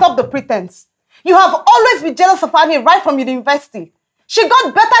 Please stop the pretense. You have always been jealous of Annie right from university. She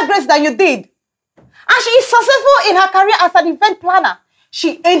got better grades than you did. And she is successful in her career as an event planner.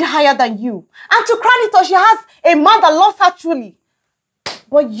 She aimed higher than you. And to crown it all, she has a man that loves her truly.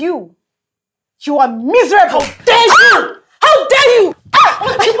 But you are miserable. How dare you! How dare you!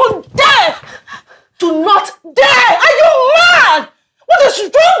 You won't dare! Do not dare! Are you mad? What is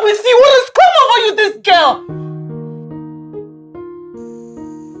wrong with you? What has come over you, this girl?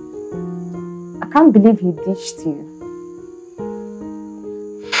 I can't believe he ditched you.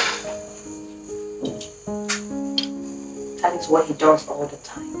 That is what he does all the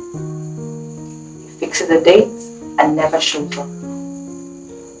time. He fixes the dates and never shows up.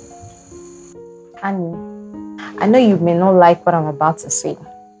 Annie, I know you may not like what I'm about to say,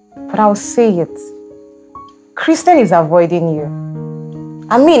 but I'll say it. Kristen is avoiding you.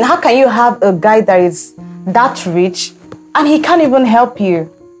 I mean, how can you have a guy that is that rich and he can't even help you?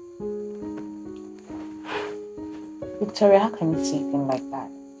 Victoria, how can you see him like that?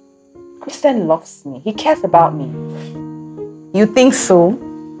 Kristen loves me. He cares about me. You think so?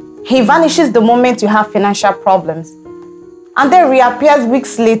 He vanishes the moment you have financial problems and then reappears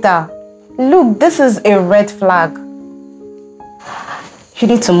weeks later. Look, this is a red flag. You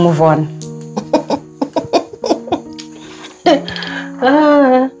need to move on.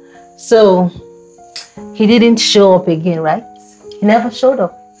 So, he didn't show up again, right? He never showed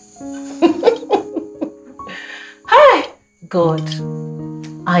up. Hi, God.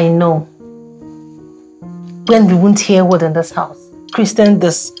 I know. When we won't hear word in this house. Kristen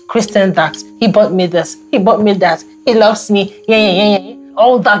this, Kristen that. He bought me this, he bought me that. He loves me. Yeah.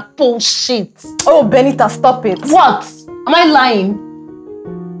 All that bullshit. Oh, Benita, stop it. What? Am I lying?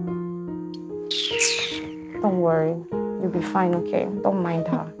 Don't worry. You'll be fine, okay? Don't mind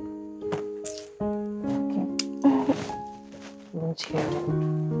her. Okay. Won't hear it.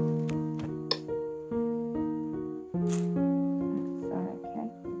 Sorry, okay?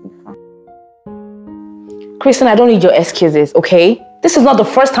 You'll be fine. Kristen, I don't need your excuses, okay? This is not the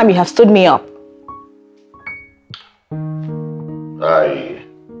first time you have stood me up.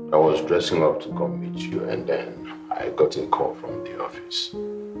 I was dressing up to come meet you and then I got a call from the office.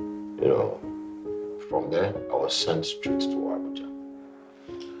 You know, from there, I was sent straight to Abuja.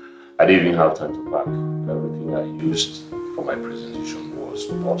 I didn't even have time to pack. Everything I used for my presentation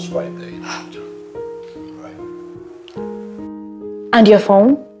was right there in Abuja. Right. And your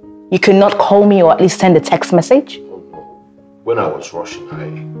phone? You could not call me or at least send a text message? Oh, no. When I was rushing,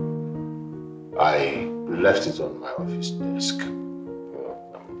 I left it on my office desk.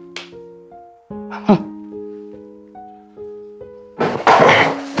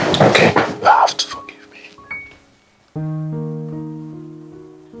 Okay, you have to forgive me.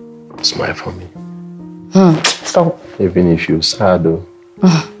 Smile for me. Stop. Even if you're sad though.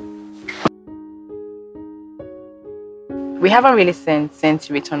 We haven't really since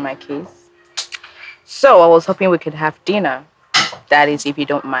you returned my case. So I was hoping we could have dinner. That is, if you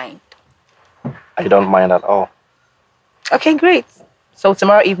don't mind. I don't mind at all. Okay, great. So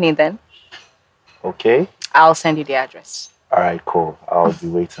tomorrow evening then, Okay. I'll send you the address. All right, cool. I'll be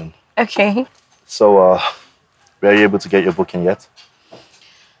waiting. Okay. So, were you able to get your booking yet?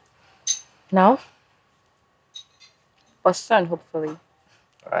 No? But soon, hopefully.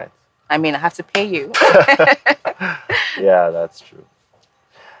 All right. I mean, I have to pay you. Yeah, that's true.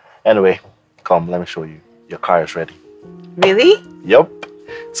 Anyway, come, let me show you. Your car is ready. Really? Yep.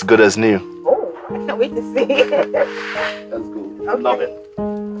 It's good as new. Oh, I can't wait to see it. That's good. Okay. Love it.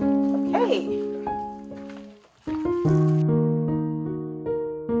 Okay.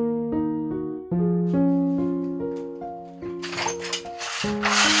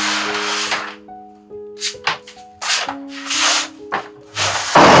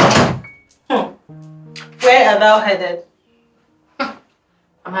 Where are thou headed?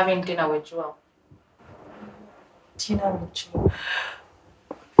 I'm having dinner with Joel. Dinner with you.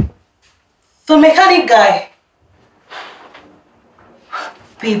 The mechanic guy.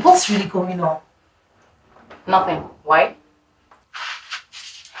 Babe, what's really going on? Nothing. Why?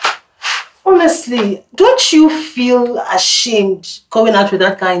 Honestly, don't you feel ashamed going out with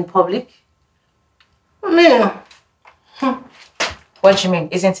that guy in public? I mean, What do you mean?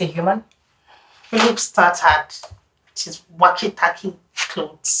 Isn't he human? he looks tattered. His wacky-tacky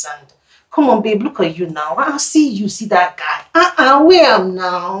clothes and... Come on, babe, look at you now. I see you, see that guy. Where am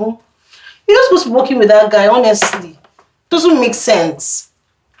now? You're not supposed to be walking with that guy, honestly. Doesn't make sense.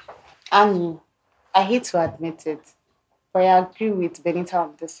 Annie, I hate to admit it, but I agree with Benita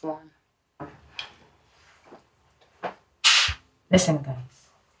on this one. Listen, guys.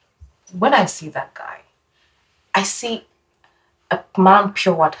 When I see that guy, I see a man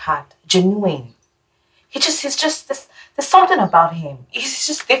pure at heart, genuine. He's just this. There's something about him. He's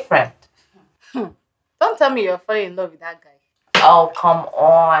just different. Don't tell me you're falling in love with that guy. Oh, come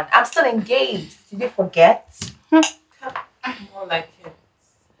on. I'm still engaged. Did you forget? More like him.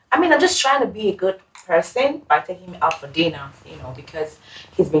 I mean, I'm just trying to be a good person by taking him out for dinner, you know, because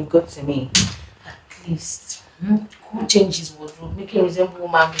he's been good to me. At least. Who change his wardrobe? Make him resemble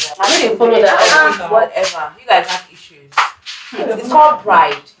woman. I don't follow that. Whatever. You guys have issues. It's called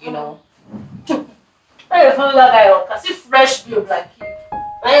pride, you know. I don't follow that guy. Because he fresh build like you.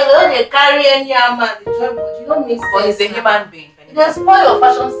 And you don't carry any man. You don't make sense. But he's a human being. You just spoil your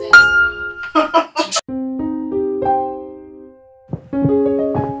fashion sense.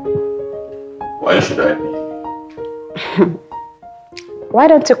 Why should I be? Why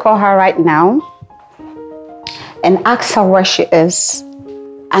don't you call her right now and ask her where she is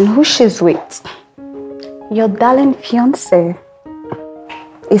and who she's with? Your darling fiancé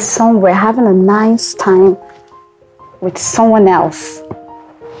is somewhere having a nice time with someone else.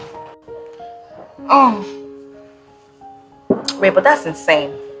 Oh. Wait, but that's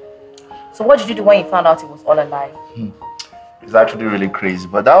insane. So what did you do when you found out it was all a lie? It's actually really crazy,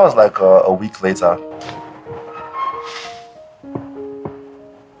 but that was like a week later.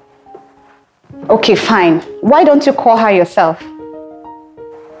 Okay, fine. Why don't you call her yourself?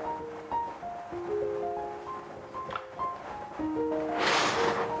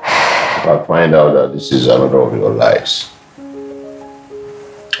 If I find out that this is another of your lies,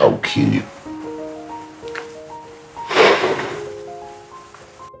 I'll kill you.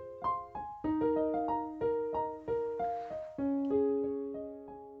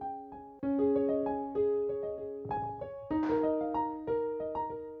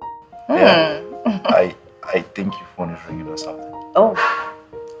 Yeah. I think your phone is ringing or something. Oh.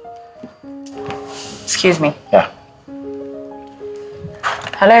 Excuse me. Yeah.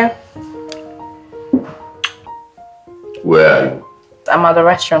 Hello? Where are you? I'm at the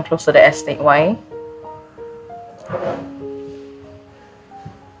restaurant close to the estate. Why?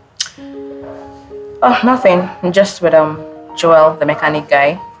 Oh, nothing. I'm just with Joel, the mechanic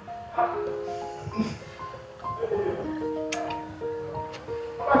guy.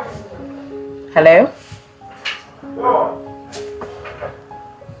 Hello?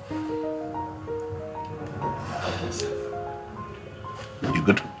 You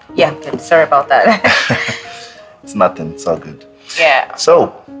good? Yeah, I'm good. Sorry about that. It's nothing. It's all good. Yeah. So,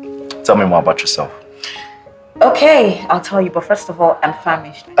 tell me more about yourself. Okay, I'll tell you, but first of all, I'm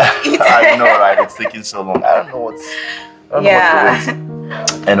famished. I know, right? It's taking so long. I don't know what's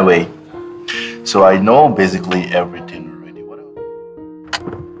Anyway, so I know basically everything already. What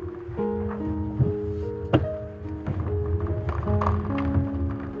else?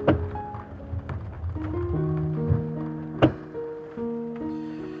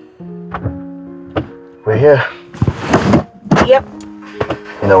 We're here. Yep.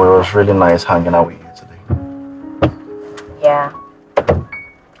 You know, it was really nice hanging out with you today. Yeah.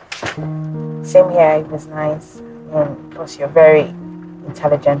 Same here, it was nice. And plus, you're very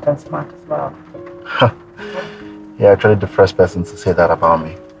intelligent and smart as well. You're actually the first person to say that about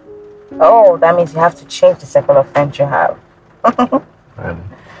me. Oh, that means you have to change the circle of friends you have. Really?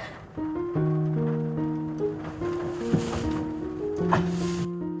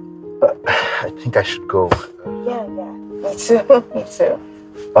 I think I should go. Yeah. Me too. Me too.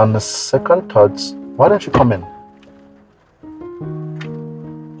 On the second thoughts, why don't you come in?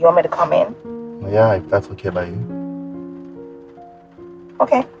 You want me to come in? Yeah, if that's okay by you.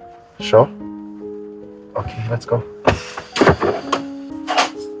 Okay. Sure? Okay, let's go.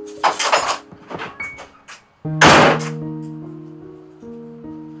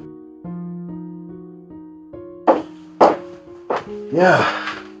 Yeah.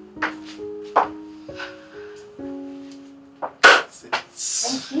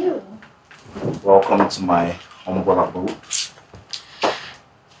 Thank you. Welcome to my humble abode.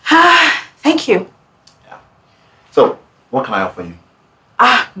 Thank you. Yeah. So, what can I offer you?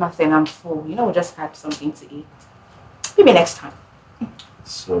 Nothing. I'm full. You know, we just had something to eat. Maybe next time.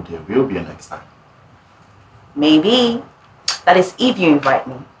 So, there will be a next time. Maybe. That is if you invite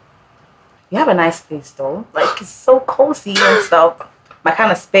me. You have a nice place though. Like, it's so cozy and stuff. My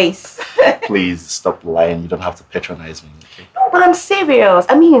kind of space. Please stop lying. You don't have to patronize me, okay? No, but I'm serious.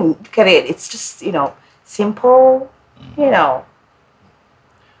 I mean, look at it. It's just, you know, simple, you know.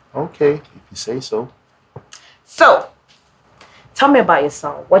 Okay, if you say so. So, tell me about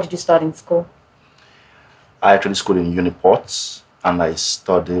yourself. What did you study in school? I actually schooled in Uniports and I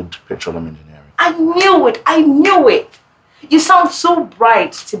studied petroleum engineering. I knew it. I knew it. You sound so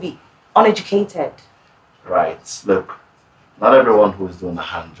bright to be uneducated. Right. Look, not everyone who is doing a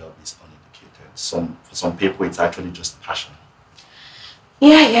hand job is uneducated. For some people, it's actually just passion.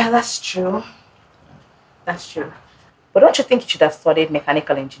 Yeah, that's true. That's true. But don't you think you should have studied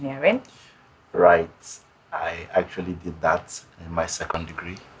mechanical engineering? Right. I actually did that in my second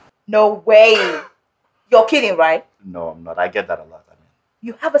degree. No way. You're kidding, right? No, I'm not. I get that a lot. I mean,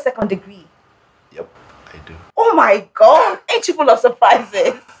 You have a second degree. yep, I do. Oh my God. Ain't you full of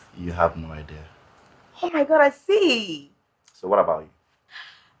surprises? You have no idea. Oh my God, I see. So what about you?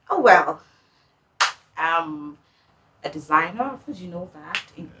 Oh, well. A designer. Of course, you know that.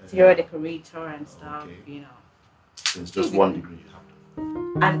 Interior decorator and stuff, Okay. you know. So it's just one degree you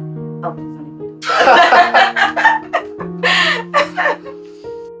have. And oh, please don't even do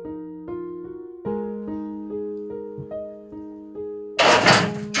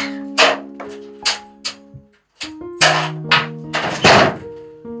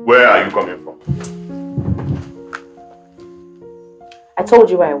Where are you coming from? I told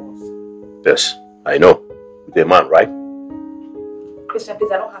you where I was. Yes, I know. With a man, right? Christian,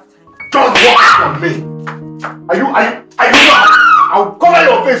 please, I don't have time. Don't walk from me! Are you not? I'll cover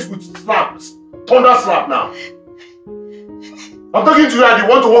your face with slaps. Thunder slap now. I'm talking to you and you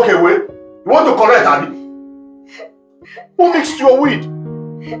want to walk away? You want to correct, Abby? Who mixed your weed?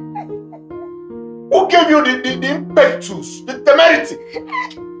 Who gave you the impetus, the temerity?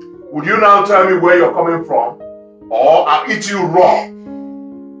 Would you now tell me where you're coming from? Or I'll eat you raw?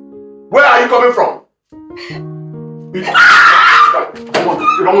 Where are you coming from? You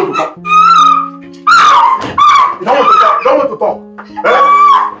don't want to talk. You don't want to talk.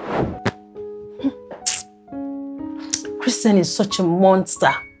 Christian is such a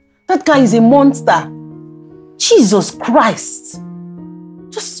monster. That guy is a monster. Jesus Christ.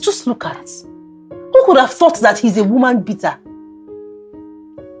 Just look at it. Who could have thought that he's a woman beater?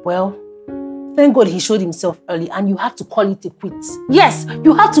 Well, thank God he showed himself early and you have to call it a quit. Yes,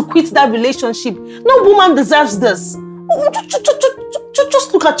 you have to quit that relationship. No woman deserves this.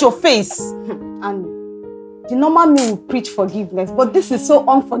 Just look at your face. And the normal me will preach forgiveness, but this is so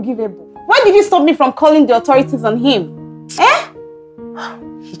unforgivable. Why did you stop me from calling the authorities on him?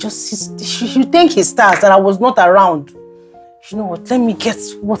 You think he stars that I was not around. You know what? Let me get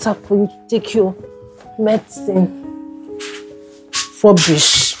water for you to take your medicine.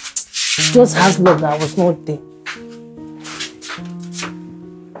 Rubbish. Just has love that I was not there.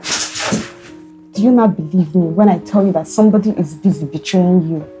 Do you not believe me when I tell you that somebody is busy betraying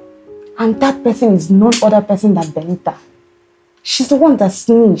you? And that person is none other person than Benita. She's the one that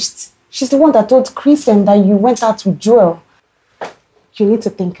snitched. She's the one that told Christian that you went out with Joel. You need to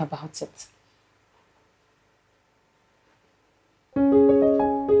think about it.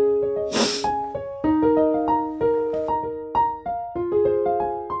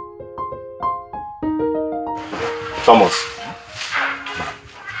 Thomas,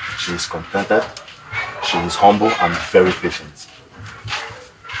 she is contented, she is humble and very patient.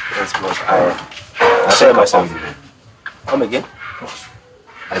 Yes, boss. I said myself. Come again?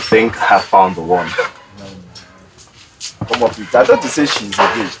 I think I found the one. Come up with that. I thought you said she's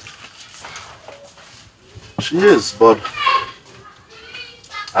engaged. She is, but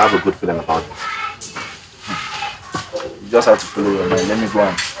I have a good feeling about it. You just have to follow your mind. Let me go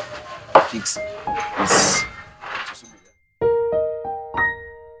and fix this.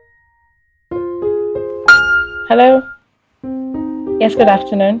 Hello? Yes, good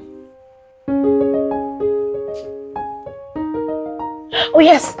afternoon. Oh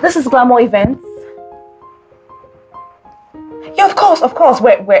yes, this is Glamour Events. Yeah, of course.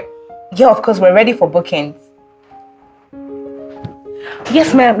 We're ready for bookings.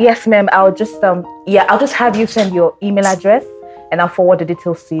 Yes, ma'am. I'll just have you send your email address and I'll forward the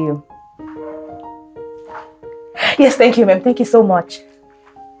details to you. Yes, thank you, ma'am. Thank you so much.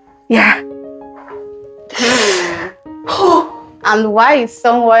 Yeah. And why is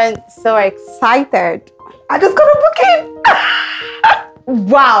someone so excited? I just got a booking.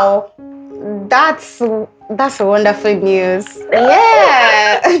 Wow. That's wonderful news.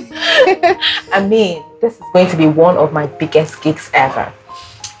 Yeah. I mean, this is going to be one of my biggest gigs ever.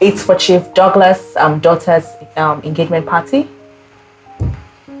 It's for Chief Douglas' daughter's engagement party.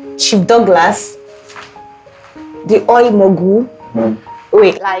 Chief Douglas? The oil mogul?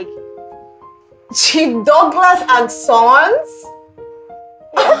 Wait, like Chief Douglas and Sons?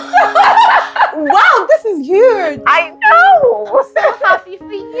 Wow, this is huge. I know. I'm so happy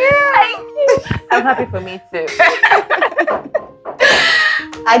for you. Thank you. I'm happy for me too.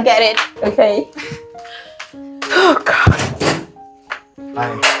 I get it. Okay. Oh God.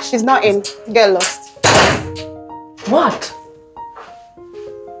 Hi. She's not in. Get lost. What?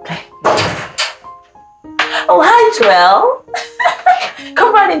 Oh, hi, Joel.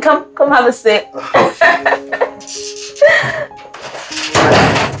 Come on in. Come have a sit.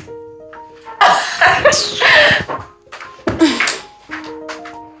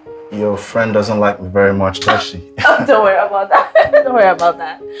 Your friend doesn't like me very much, does she? Oh, don't worry about that. Don't worry about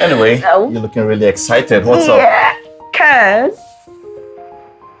that. Anyway, you're looking really excited. What's up? Yeah, cause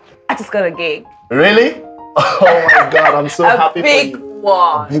I just got a gig. Really? Oh my God, I'm so happy for you. A big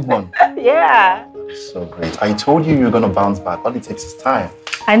one. A big one. Yeah. So great. I told you you're gonna bounce back. All it takes is time.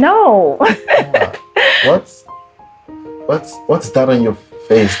 I know. Yeah. What's that on your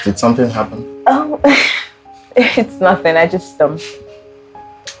face? Did something happen? Oh, it's nothing. I just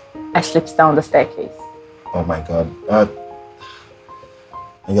I slipped down the staircase. Oh my God.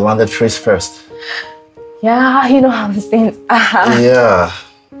 You landed face first. Yeah, you know how these things are. Yeah.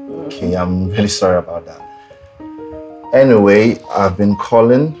 Okay, I'm really sorry about that. Anyway, I've been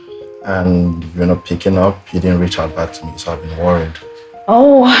calling and you're not picking up. You didn't reach out back to me, so I've been worried.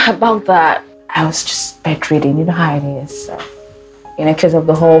 Oh, about that. I was just bedridden. You know how it is. You know, because of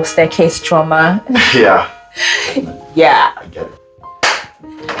the whole staircase trauma. Yeah. Yeah. I get it.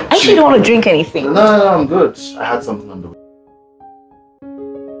 I actually don't want to drink anything. No, I'm good. I had something on the way.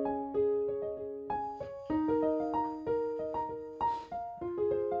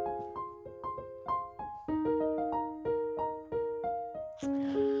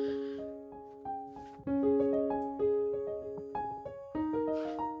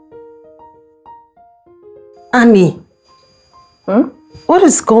 Annie, what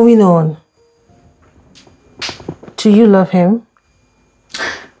is going on? Do you love him?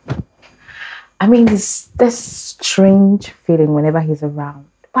 I mean, there's this strange feeling whenever he's around.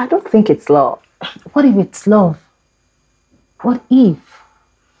 But I don't think it's love. What if it's love? What if?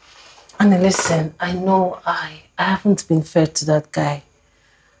 Annie, listen, I know I haven't been fair to that guy.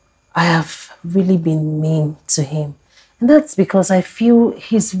 I have really been mean to him. And that's because I feel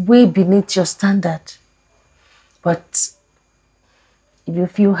he's way beneath your standard. But if you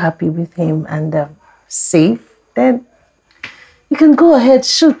feel happy with him and safe, then you can go ahead,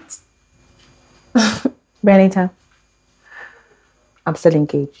 shoot. Benita, I'm still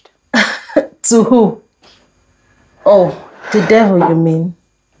engaged. To who? Oh, The devil, you mean?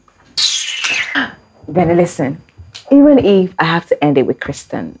 Then listen, even if I have to end it with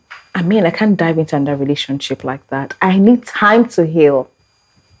Kristen, I mean, I can't dive into another relationship like that. I need time to heal.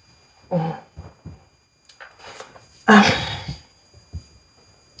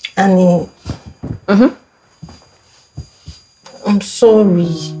 Annie, I'm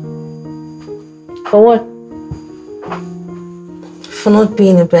sorry. For what? For not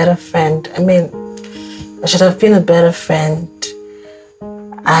being a better friend. I mean, I should have been a better friend.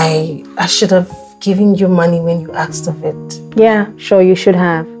 I should have given you money when you asked of it. Yeah, sure, you should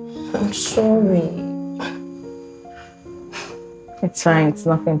have. I'm sorry. It's fine, it's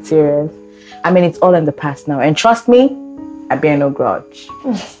nothing serious. I mean, it's all in the past now. And trust me, I bear no grudge.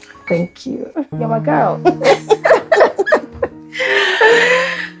 Thank you. You're my girl.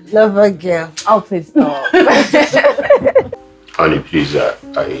 Love her, girl. Oh, please stop. Honey, please, I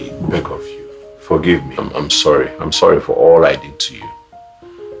beg of you, forgive me. I'm sorry. I'm sorry for all I did to you.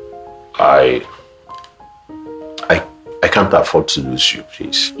 I can't afford to lose you,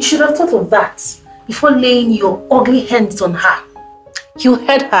 please. You should have thought of that before laying your ugly hands on her. You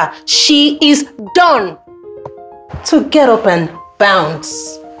heard her. She is done. So get up and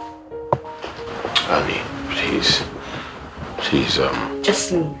bounce. Honey, please. Please,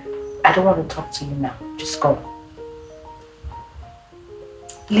 Just leave. I don't want to talk to you now. Just go.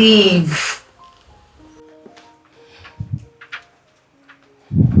 Leave.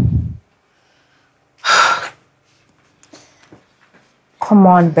 Come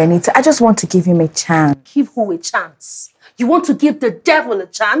on, Benita. I just want to give him a chance. Give who a chance? You want to give the devil a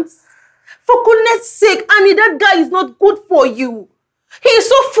chance? For goodness sake, Annie, that guy is not good for you. He is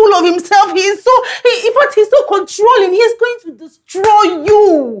so full of himself. In fact, he's so controlling. He is going to destroy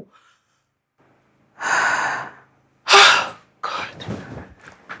you. God.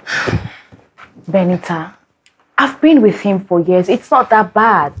 Benita, I've been with him for years. It's not that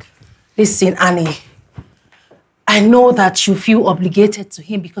bad. Listen, Annie. I know that you feel obligated to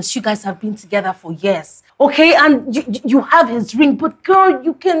him because you guys have been together for years. Okay, and you have his ring, but girl,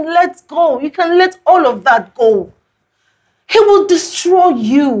 you can let go. You can let all of that go. He will destroy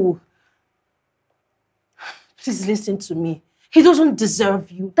you. Please listen to me. He doesn't deserve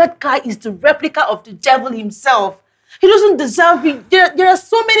you. That guy is the replica of the devil himself. He doesn't deserve you. There are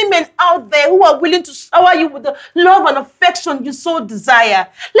so many men out there who are willing to shower you with the love and affection you so desire.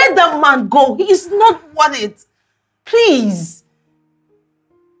 Let that man go. He is not worth it. Please.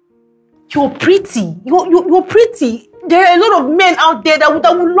 You're pretty. You're pretty. There are a lot of men out there that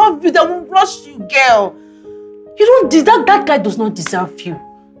will love you, that will rush you, girl. You don't. That guy does not deserve you.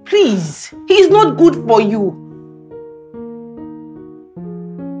 Please. He is not good for you.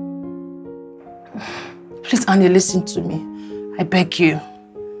 Please, Annie, listen to me. I beg you.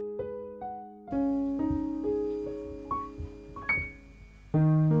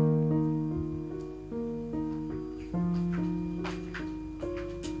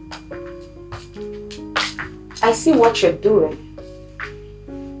 I see what you're doing.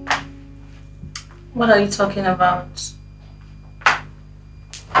 What are you talking about?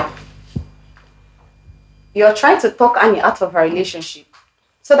 You're trying to talk Annie out of her relationship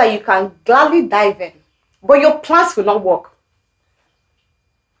so that you can gladly dive in. But your plans will not work.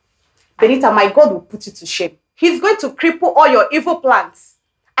 Benita, my God will put you to shame. He's going to cripple all your evil plans.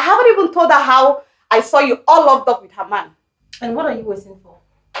 I haven't even told her how I saw you all loved up with her man. And what are you waiting for?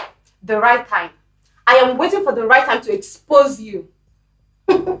 The right time. I am waiting for the right time to expose you.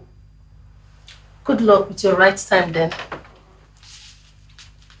 Good luck with your right time then.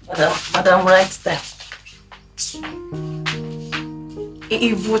 Madam right time.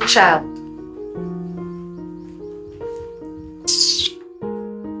 Evil child.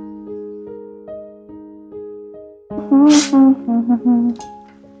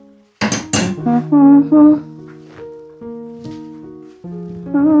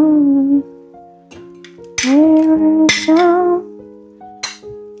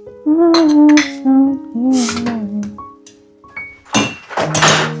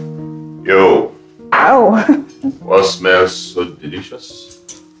 Yo. Oh. What smells so delicious?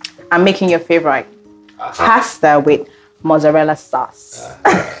 I'm making your favorite. Pasta with mozzarella sauce.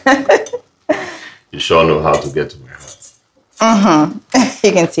 You sure know how to get to my heart.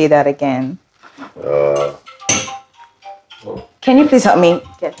 You can see that again. Oh. Can you please help me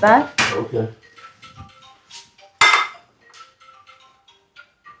get that? Okay.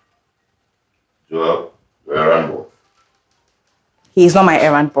 Joel, you're errand boy. He is not my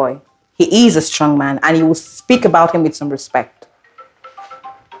errand boy. He is a strong man, and you will speak about him with some respect.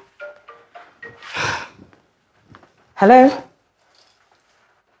 Hello?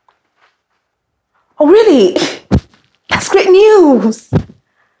 Oh, really? That's great news.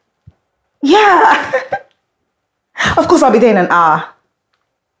 Yeah. Of course, I'll be there in an hour.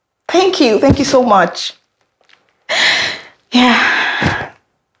 Thank you. Thank you so much. Yeah.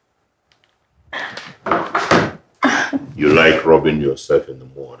 You like rubbing yourself in the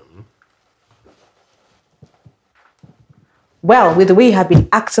morning? Well, with the way you have been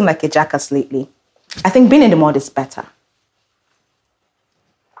acting like a jackass lately, I think being in the mud is better.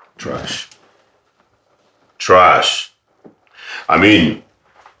 Trash. Trash. I mean,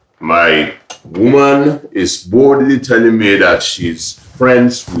 my woman is boldly telling me that she's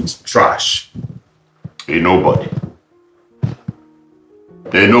friends with trash. A nobody.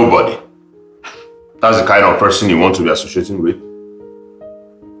 A nobody. That's the kind of person you want to be associating with.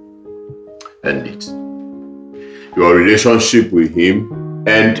 End it. Your relationship with him,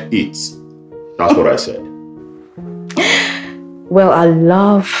 end it. That's what I said. Well, I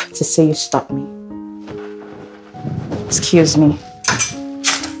love to see you stop me. Excuse me.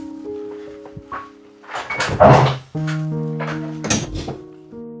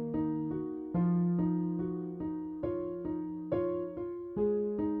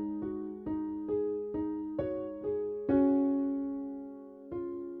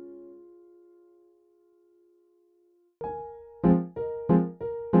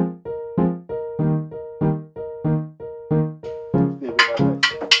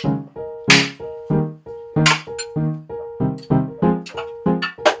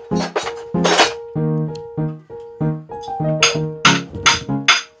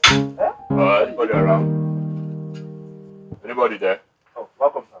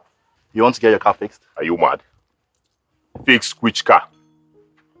 You want to get your car fixed? Are you mad? Fix which car?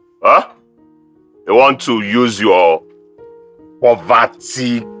 Huh? You want to use your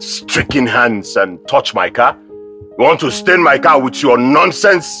poverty-stricken hands and touch my car? You want to stain my car with your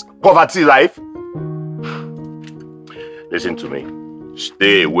nonsense poverty life? Listen to me.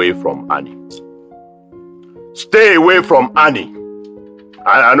 Stay away from Annie. Stay away from Annie.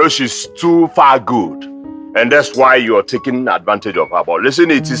 I know she's too far good. And that's why you're taking advantage of her. But listen,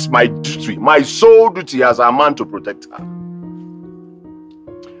 it is my duty, my sole duty as a man to protect her.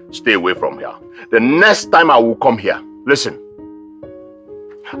 Stay away from her. The next time I will come here, listen,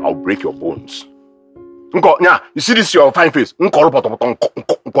 I'll break your bones. You see this your fine face?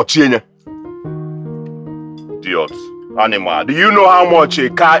 Idiot. Animal. Do you know how much a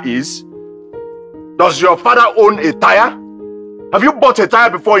car is? Does your father own a tire? Have you bought a tire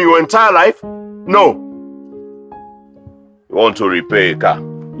before in your entire life? No. You want to repair a car,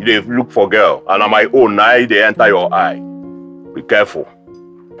 you look for girl, and on my own eye, they enter your eye. Be careful.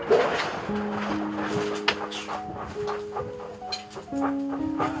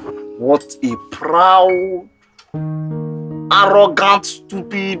 What a proud, arrogant,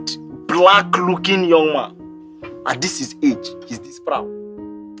 stupid, black-looking young man. At this age, he's this proud.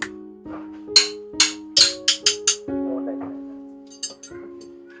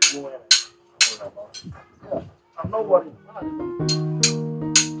 I'm not worried.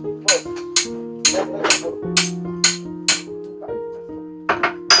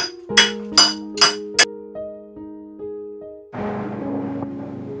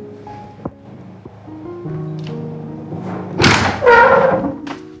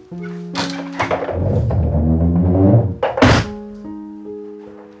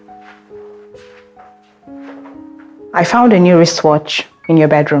 I found a new wristwatch in your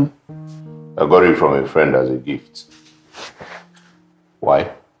bedroom. I got it from a friend as a gift.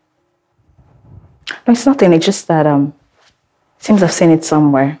 Why? No, it's nothing. It's just that seems I've seen it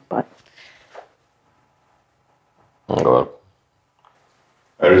somewhere, but. Well,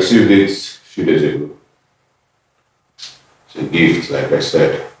 I received it a few days ago. It's a gift, like I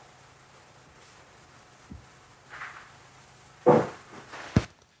said. All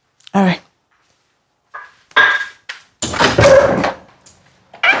right.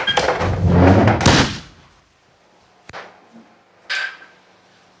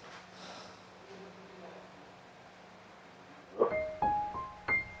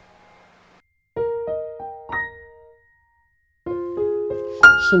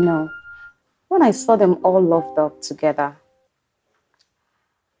 You know, when I saw them all loved up together,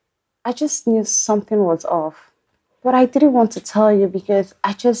 I just knew something was off. But I didn't want to tell you because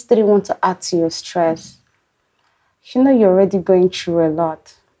I just didn't want to add to your stress. You know you're already going through a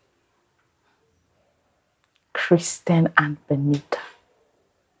lot. Kristen and Benita.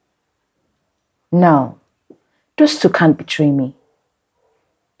 No, those two can't betray me.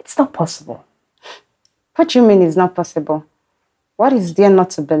 It's not possible. What do you mean it's not possible? What is there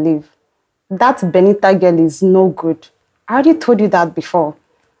not to believe? That Benita girl is no good. I already told you that before.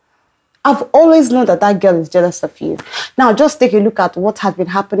 I've always known that that girl is jealous of you. Now, just take a look at what has been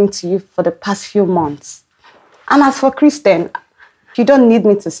happening to you for the past few months. And as for Kristen, you don't need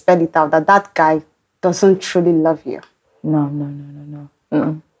me to spell it out that that guy doesn't truly love you. No.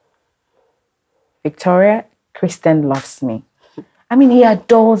 Victoria, Kristen loves me. I mean, he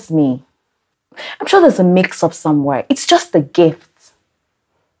adores me. I'm sure there's a mix-up somewhere. It's just a gift.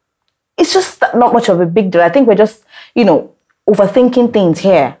 It's just not much of a big deal. I think we're just, overthinking things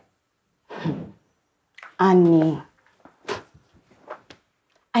here. Annie,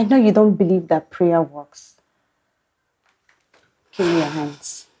 I know you don't believe that prayer works. Give me your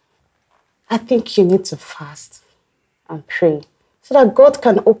hands. I think you need to fast and pray so that God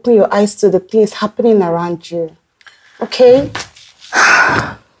can open your eyes to the things happening around you. Okay?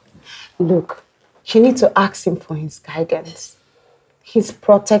 Look, you need to ask him for his guidance, his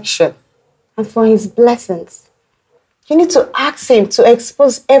protection, and for his blessings. You need to ask him to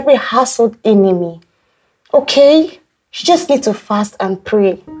expose every household enemy. Okay? You just need to fast and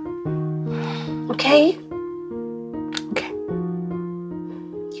pray. Okay? Okay.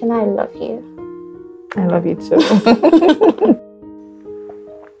 You know I love you. I love you too.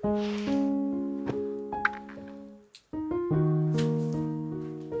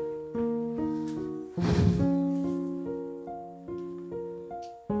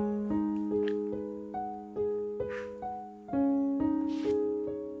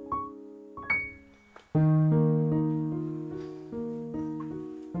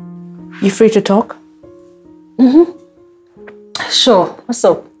 You free to talk? Sure. What's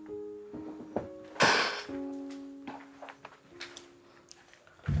up?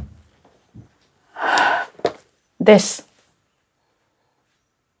 This.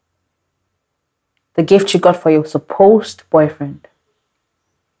 The gift you got for your supposed boyfriend.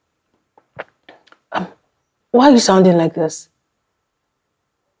 Why are you sounding like this?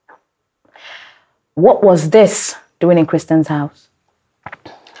 What was this doing in Kristen's house?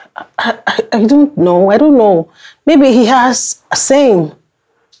 I don't know. I don't know. Maybe he has a same.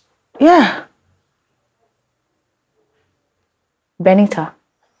 Yeah. Benita,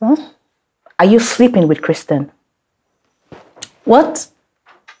 are you sleeping with Kristen? What?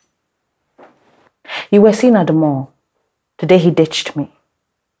 You were seen at the mall the day he ditched me.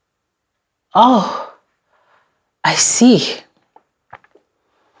 Oh, I see.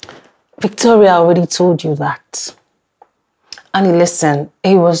 Victoria already told you that. Annie, listen,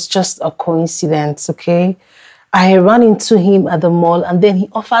 it was just a coincidence, okay? I ran into him at the mall and then he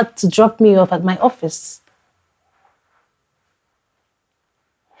offered to drop me off at my office.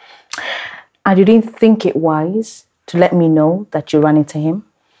 And you didn't think it wise to let me know that you ran into him?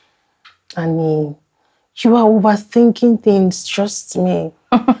 Annie, you are overthinking things, trust me.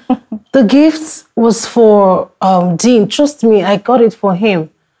 The gift was for Dean, trust me, I got it for him.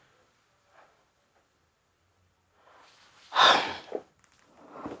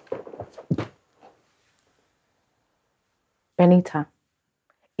 Benita,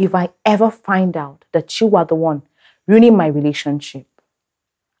 if I ever find out that you are the one ruining my relationship,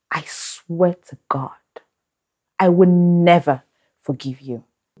 I swear to God, I will never forgive you.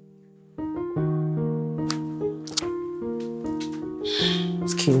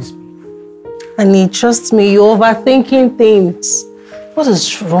 Excuse me. Annie, trust me, you're overthinking things. What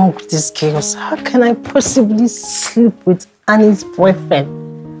is wrong with these girls? How can I possibly sleep with Annie's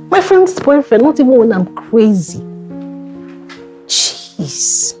boyfriend? My friend's boyfriend, not even when I'm crazy.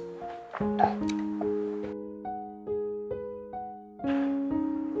 Jeez.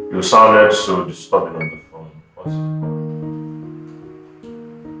 You sounded so disturbing on the phone.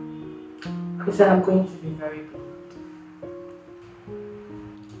 He said I'm going to be very blunt.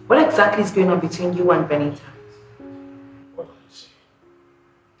 What exactly is going on between you and Benita? What do you say?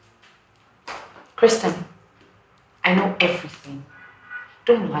 Kristen, I know everything.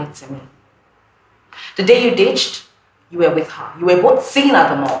 Don't lie to me. The day you ditched, you were with her. You were both seen at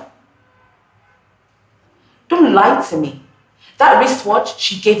the mall. Don't lie to me. That wristwatch,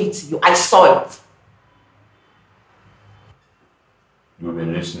 she gave it to you. I saw it. You've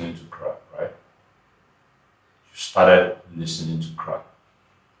been listening to crap, right? You started listening to crap.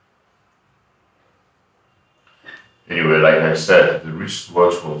 Anyway, like I said, the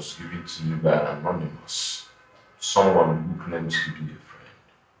wristwatch was given to me by an anonymous. Someone who claims to be a friend.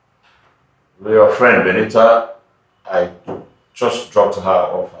 Well, your friend, Benita, I just dropped her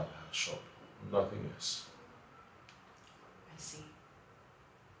off at her shop. Nothing else. I see.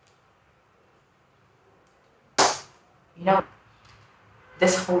 You know,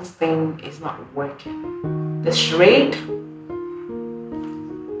 this whole thing is not working. The charade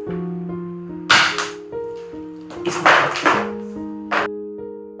is not working.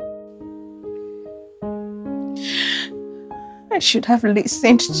 should have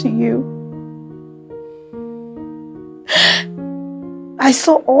listened to you. I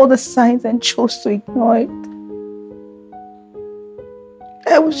saw all the signs and chose to ignore it.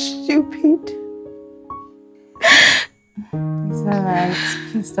 I was stupid. It's alright.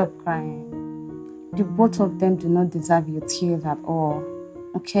 Please stop crying. The both of them do not deserve your tears at all.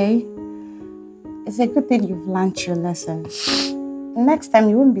 Okay? It's a good thing you've learned your lesson. Next time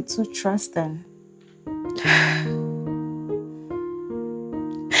you won't be too trusting.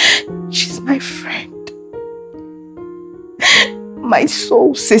 She's my friend. My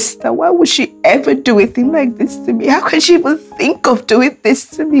soul sister. Why would she ever do a thing like this to me? How can she even think of doing this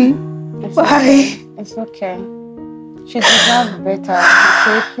to me? Why? It's okay. She deserves better.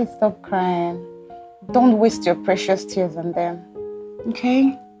 Okay? Please stop crying. Don't waste your precious tears on them.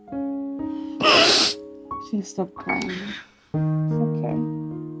 Okay? Please stop crying. It's okay.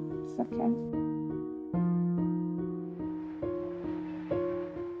 It's okay.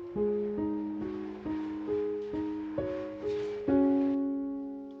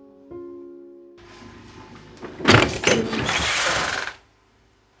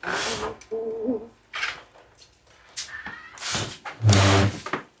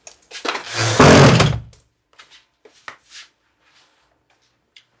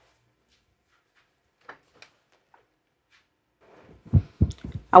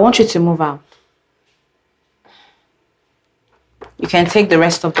 I want you to move out. You can take the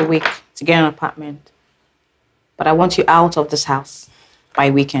rest of the week to get an apartment. But I want you out of this house by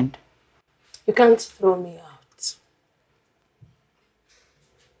weekend. You can't throw me out.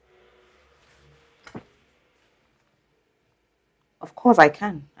 Of course I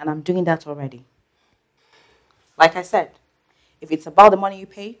can, and I'm doing that already. Like I said, if it's about the money you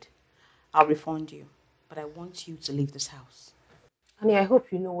paid, I'll refund you. But I want you to leave this house. Honey, I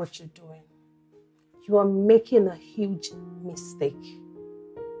hope you know what you're doing. You are making a huge mistake.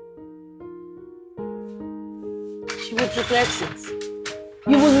 She will regret it.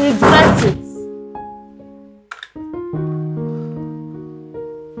 You will regret it.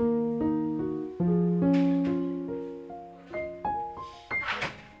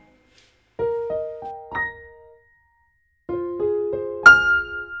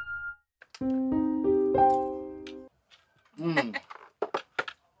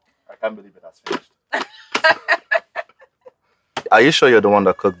 I can't believe it has finished. Are you sure you're the one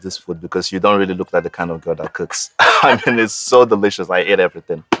that cooked this food? Because you don't really look like the kind of girl that cooks. I mean, it's so delicious. I ate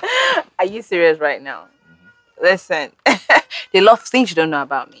everything. Are you serious right now? Listen, there are lots of things you don't know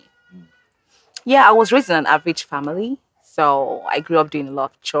about me. Yeah, I was raised in an average family. So I grew up doing a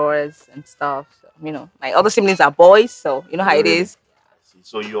lot of chores and stuff. So, you know, my other siblings are boys. So you know how it is.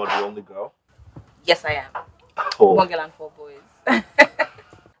 So you're the only girl? Yes, I am. Oh. 1 girl and 4 boys.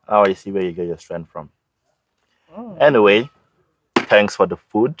 Oh, I see where you get your strength from. Anyway, thanks for the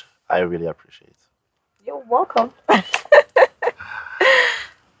food. I really appreciate it. You're welcome.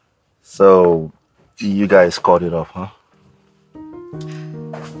 So, you guys called it off, huh?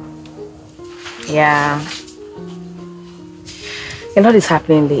 Yeah. A lot is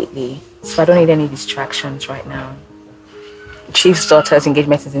happening lately, so I don't need any distractions right now. Chief's daughter's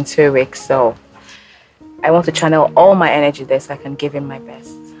engagement is in 2 weeks, so I want to channel all my energy there so I can give him my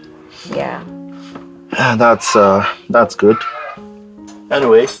best. Yeah. Yeah, that's good.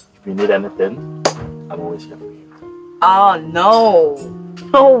 Anyway, if you need anything, I'm always here for you. Oh, no.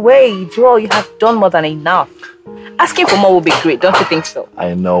 No way, Joel, you have done more than enough. Asking for more would be great, don't you think so?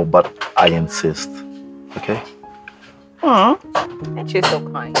 I know, but I insist. Okay? Aren't you so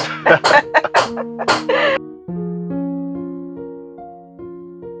kind?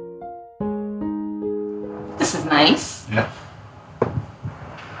 This is nice. Yeah.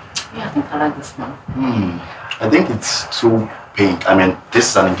 Yeah, I think I like this one. I think it's too pink. I mean, this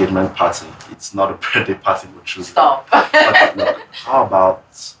is an engagement party. It's not a birthday party with children. Stop. Okay, look, how about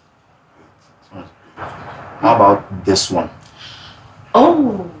this one?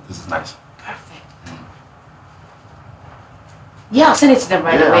 Oh. This is nice. Perfect. Yeah, I'll send it to them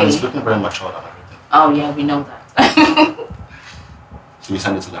right away. Yeah, it's looking very mature and everything. Oh, yeah, we know that. So you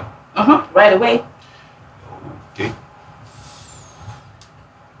send it to them? Right away. Okay.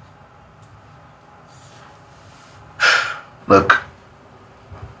 Look,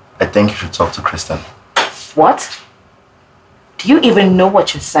 I think you should talk to Kristen. What? Do you even know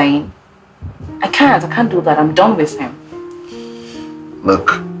what you're saying? I can't do that. I'm done with him.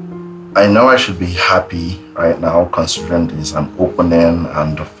 Look, I know I should be happy right now considering this I'm opening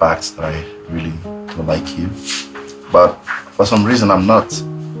and the fact that I really don't like you. But for some reason I'm not.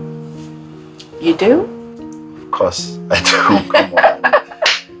 You do? Of course I do. Come on.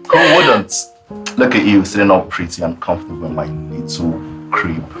 Who wouldn't? Look at you sitting all pretty and comfortable in my little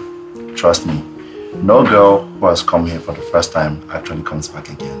crib. Trust me, no girl who has come here for the first time actually comes back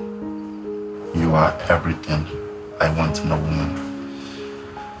again. You are everything I want in a woman.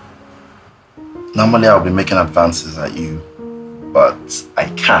 Normally I'll be making advances at you, but I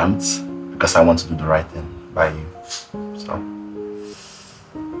can't because I want to do the right thing by you. So.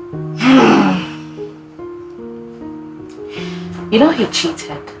 You know he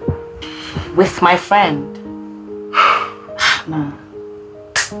cheated with my friend. No.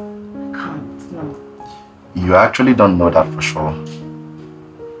 I can't, no. You actually don't know that for sure,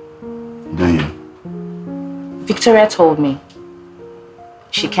 do you? Victoria told me.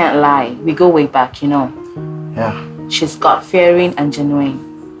 She can't lie. We go way back, you know. Yeah. She's God-fearing and genuine.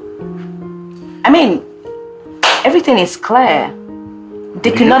 I mean, everything is clear.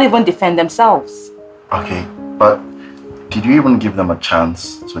 They could not even defend themselves. Okay, but did you even give them a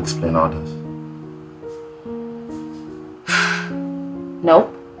chance to explain all this?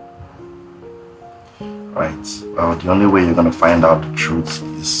 Nope. Right. Well, the only way you're going to find out the truth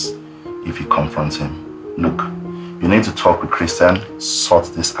is if you confront him. Look, you need to talk with Christian, sort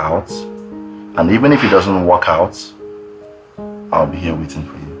this out. And even if it doesn't work out, I'll be here waiting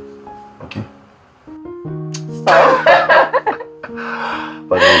for you. Okay?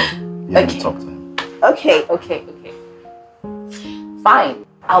 But you need to talk to him. Okay. Fine.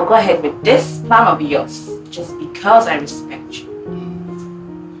 I'll go ahead with this plan of yours just because I respect you.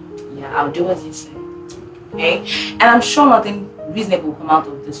 Yeah, I'll do as you say. Okay? And I'm sure nothing reasonable will come out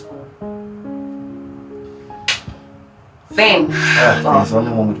of this hole. Fame. Yeah, he's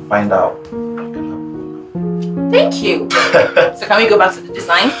only one way to find out. Thank you. So can we go back to the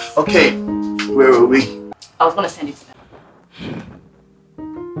design? Okay. Where were we? I was going to send it to them.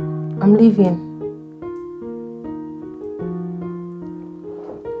 I'm leaving.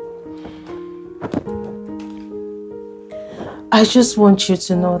 I just want you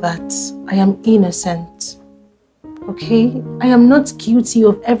to know that I am innocent. Okay? I am not guilty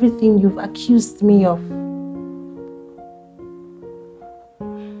of everything you've accused me of.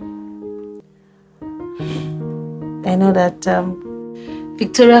 I know that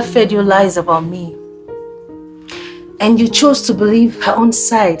Victoria fed you lies about me. And you chose to believe her own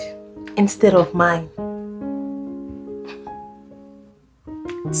side instead of mine.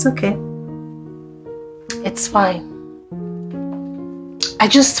 It's okay. It's fine. I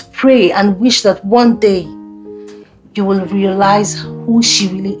just pray and wish that one day you will realize who she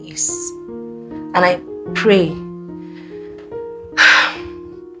really is. And I pray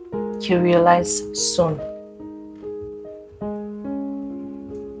you realize soon.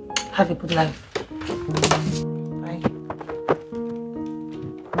 Have a good life. Bye.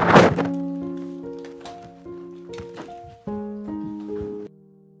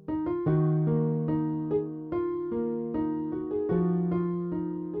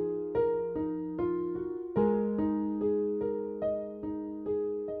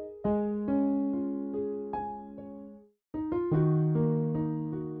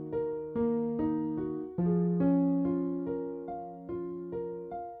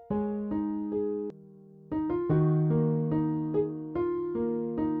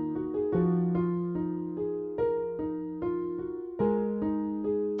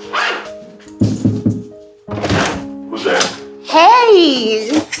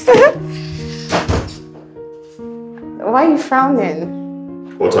 Why are you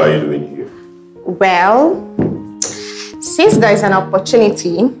frowning? What are you doing here? Well, since there is an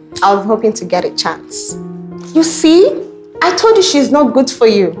opportunity, I was hoping to get a chance. You see, I told you she's not good for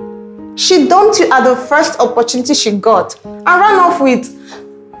you. She dumped you at the first opportunity she got and ran off with...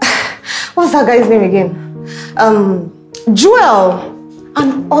 What's that guy's name again? Joel,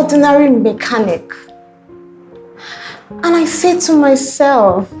 an ordinary mechanic. And I said to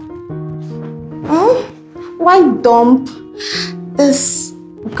myself, why dump this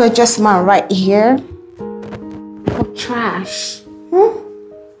gorgeous man right here for trash? I'm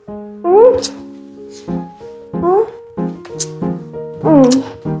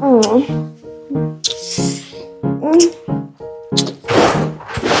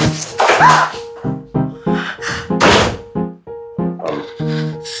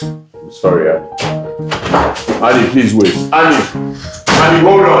sorry, Annie. Annie, please wait. Annie,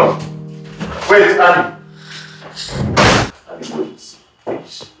 hold on. Wait, Annie. Annie, wait,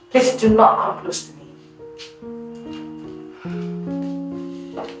 please. Please do not come close to me.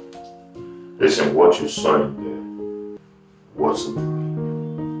 Listen, what you saw in there wasn't me.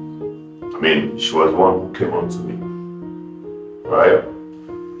 I mean, she was the one who came on to me. Right?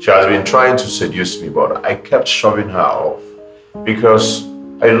 She has been trying to seduce me, but I kept shoving her off. Because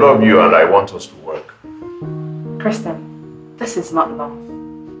I love you and I want us to work. Kristen, this is not love.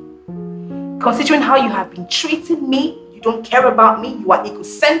 Considering how you have been treating me, you don't care about me, you are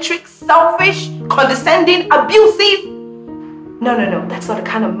egocentric, selfish, condescending, abusive. No, that's not the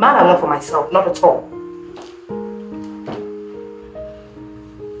kind of man I want for myself, not at all.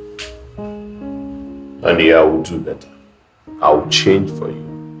 Honey, I will do better. I will change for you.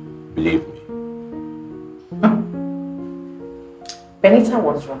 Believe me. Benita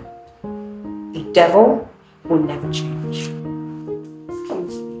was right. A devil will never change.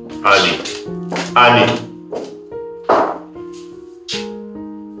 Excuse me. Annie.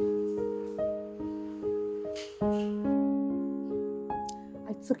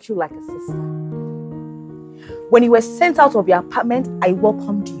 I took you like a sister. When you were sent out of your apartment, I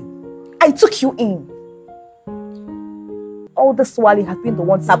welcomed you. I took you in. All this while you have been the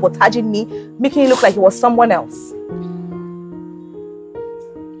one sabotaging me, making it look like it was someone else.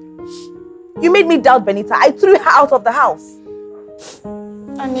 You made me doubt Benita. I threw her out of the house.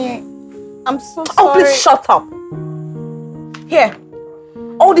 Annie, I'm so sorry. Oh, please shut up. Here,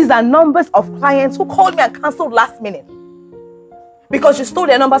 all these are numbers of clients who called me and cancelled last minute. Because you stole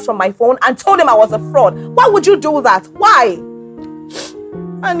their numbers from my phone and told them I was a fraud. Why would you do that? Why?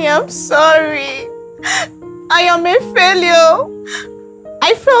 Annie, I'm sorry. I am a failure.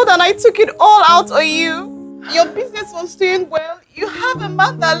 I failed and I took it all out on you. Your business was doing well. You have a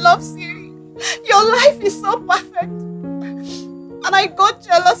man that loves you. Your life is so perfect. And I got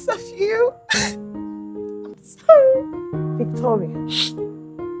jealous of you. I'm sorry. Victoria.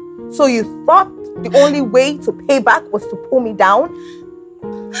 So you thought the only way to pay back was to pull me down?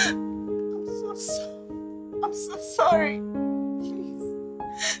 I'm so sorry.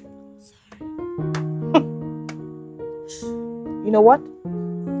 You know what?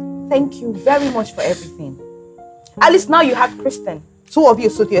 Thank you very much for everything. At least now you have Kristen. Two of you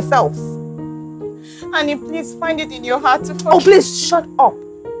suit yourselves. Annie, please find it in your heart to forgive. Oh, please shut up.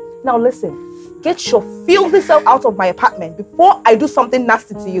 Now listen, get your filthy self out of my apartment before I do something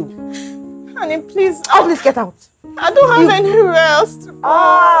nasty to you. Annie, please. Oh, please get out. I don't have anywhere else to go.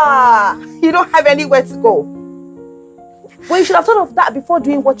 Ah, you don't have anywhere to go. Well, you should have thought of that before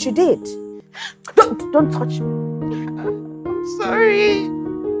doing what you did. Don't touch me. I'm sorry.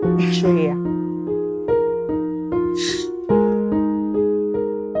 Betrayer.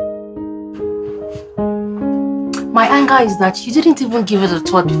 My anger is that you didn't even give it a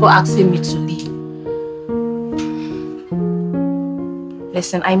thought before asking me to leave.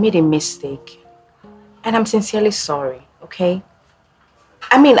 Listen, I made a mistake. And I'm sincerely sorry, okay?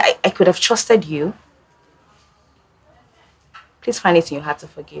 I mean, I could have trusted you. Please find it in your heart to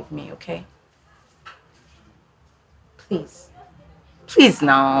forgive me, okay? Please. Please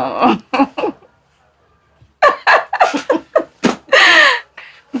now.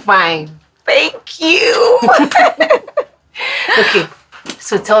 Fine. Thank you. Okay,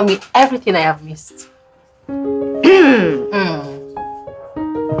 so tell me everything I have missed.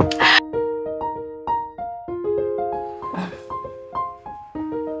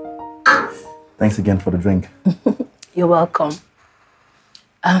 Thanks again for the drink. You're welcome.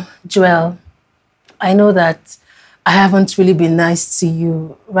 Joel, I know that I haven't really been nice to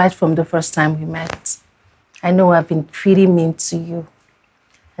you right from the first time we met. I know I've been pretty mean to you.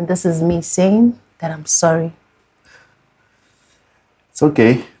 And this is me saying that I'm sorry. It's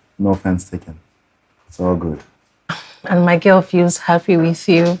okay. No offense taken. It's all good. And my girl feels happy with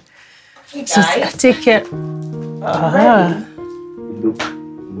you. Hey so guys. take care. You look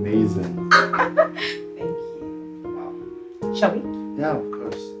amazing. Thank you. Shall we? Yeah, of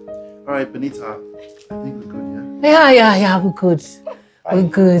course. All right, Benita. I think we're good, yeah? Yeah, we're good. We're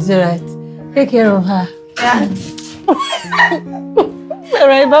good, all right. Take care of her. Yeah. All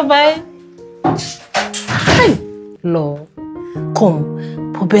right, bye-bye. Hey, love.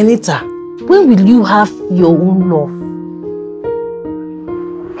 Come, but Benita, when will you have your own love?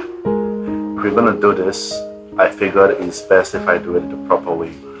 If we're gonna do this, I figured it's best if I do it the proper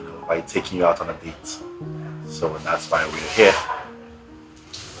way, by taking you out on a date. So that's why we're here.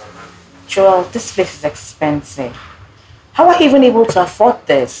 Joel, this place is expensive. How are you even able to afford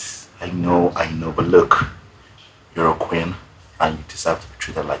this? I know, but look, you're a queen and you deserve to be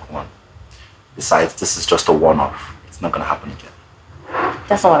treated like one. Besides, this is just a one-off. It's not gonna happen again.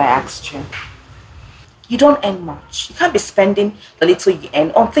 That's not what I asked you. You don't earn much. You can't be spending the little you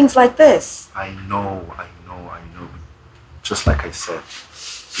earn on things like this. I know. But just like I said,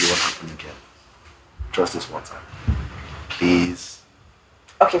 it won't happen again. Just this one time. Please.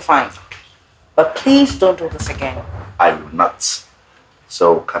 Okay, fine. But please don't do this again. I will not.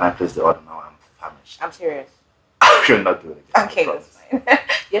 So, can I place the order now? I'm famished. I'm serious. You're not doing it. Okay, that's fine.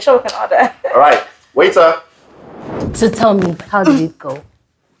 You're sure we can order? All right, waiter. So tell me, how did it go?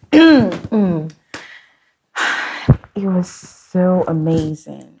 It was so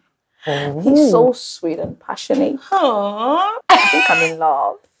amazing. He's so sweet and passionate. Aww. I think I'm in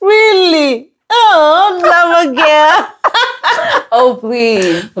love. Really? Oh, love a girl. Oh,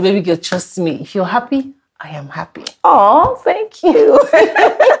 please. But baby girl, trust me. If you're happy, I am happy. Oh, thank you.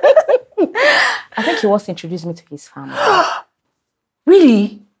 I think he wants to introduce me to his family.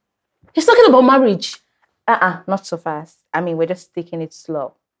 Really? He's talking about marriage? Not so fast. I mean, we're just taking it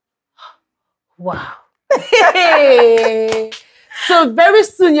slow. Wow. Hey. So very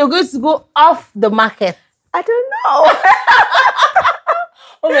soon you're going to go off the market. I don't know.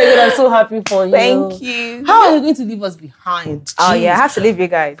 Oh my God, I'm so happy for you. Thank you. How are you going to leave us behind? Jeez. Oh yeah, I have to leave you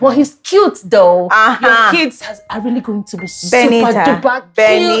guys. But he's cute though. Your kids are really going to be super duper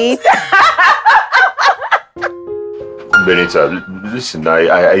Benita. Benita, listen,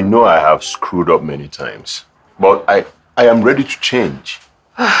 I know I have screwed up many times, but I am ready to change.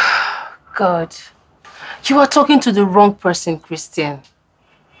 God, you are talking to the wrong person, Christian.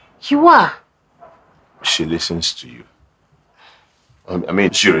 You are. She listens to you. I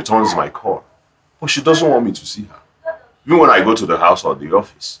mean, she returns my call, but she doesn't want me to see her. Even when I go to the house or the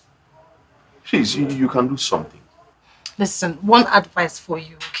office. Please, you can do something. Listen, one advice for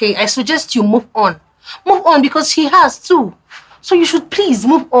you, okay? I suggest you move on. Move on because she has too. So you should please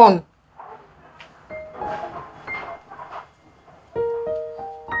move on.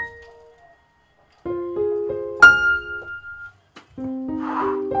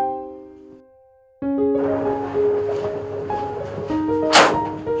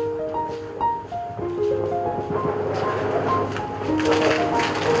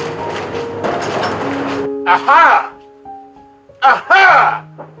 Aha! Aha!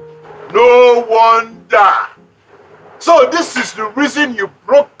 No wonder. So this is the reason you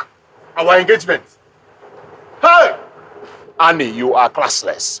broke our engagement. Hey! Annie, you are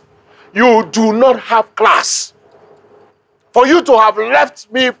classless. You do not have class. For you to have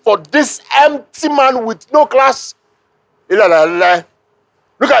left me for this empty man with no class. Look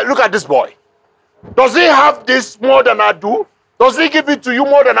at this boy. Does he have this more than I do? Does he give it to you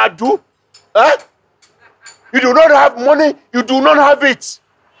more than I do? Eh? You do not have money, you do not have it.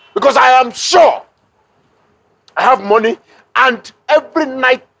 Because I am sure I have money, and every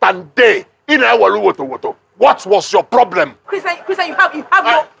night and day in Ewalu. What was your problem? Christian, you have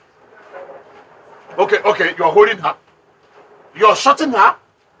no... Okay, you're holding her. You're shutting her.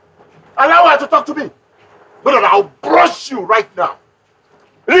 Allow her to talk to me. No, I'll brush you right now.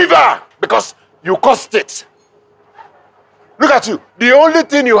 Leave her, because you caused it. Look at you. The only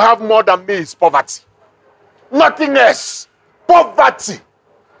thing you have more than me is poverty. Nothing else. Poverty.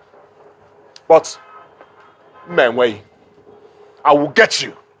 But, man, wait. I will get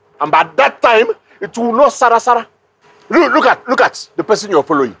you. And by that time, it will not Sarah. Look at the person you're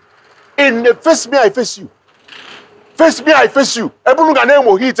following. In the face me, I face you. Face me, I face you.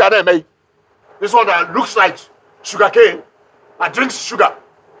 This one that looks like sugar cane and drinks sugar.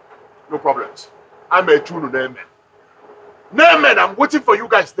 No problems. I'm a true name. Name, I'm waiting for you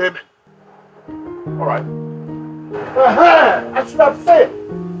guys, name. All right. I should have said.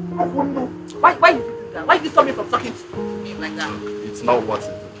 Why did you do that? Why did you stop me from talking to me like that? It's not worth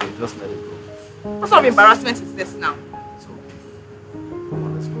it, okay? Just let it go. What sort of embarrassment is this now? It's okay. Come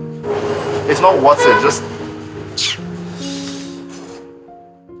on, let's go. It's not worth it, just...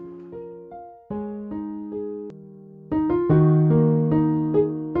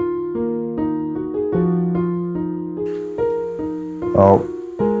 Well,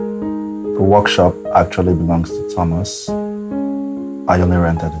 the workshop actually belongs to Thomas. I only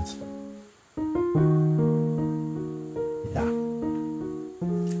rented it. Yeah.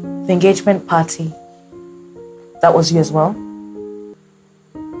 The engagement party, that was you as well?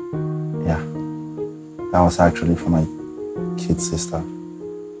 Yeah. That was actually for my kid sister.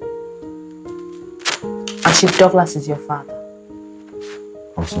 And Chief Douglas is your father?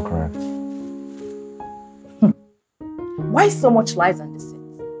 Also correct. Why so much lies and deceit?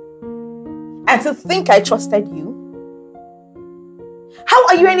 And to think I trusted you? How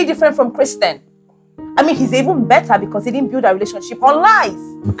are you any different from Christian? I mean, he's even better because he didn't build a relationship on lies.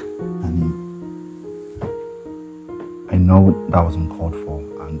 Look, Annie, I know that was uncalled for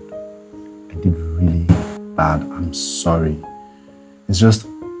and I did really bad. I'm sorry. It's just,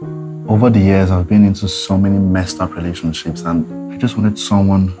 over the years, I've been into so many messed up relationships and I just wanted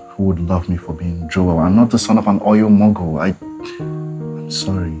someone who would love me for being Joel and not the son of an oil mogul. I'm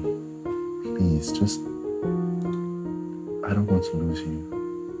sorry. Please, just... I don't want to lose you.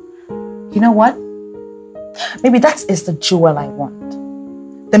 You know what? Maybe that is the jewel I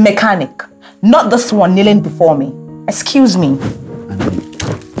want. The mechanic, not this one kneeling before me. Excuse me.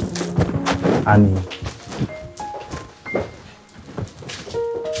 Annie.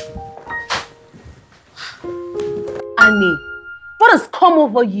 Annie, what has come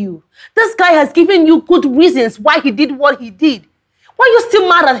over you? This guy has given you good reasons why he did what he did. Why are you still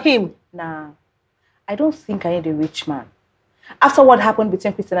mad at him? Nah, I don't think I need a rich man. After what happened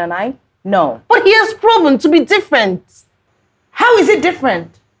between Kristen and I, no. But he has proven to be different. How is it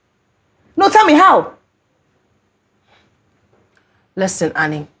different? No, tell me how. Listen,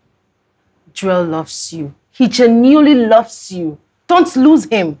 Annie, Joel loves you. He genuinely loves you. Don't lose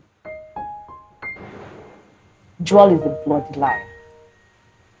him. Joel is a bloody liar.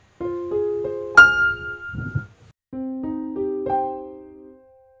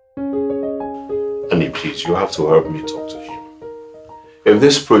 Annie, please, you have to help me talk to him. If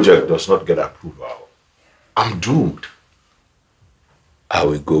this project does not get approval, I'm doomed. I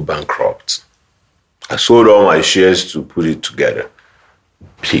will go bankrupt. I sold all my shares to put it together.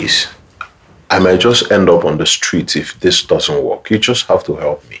 Please, I might just end up on the streets if this doesn't work. You just have to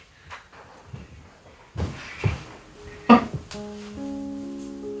help me.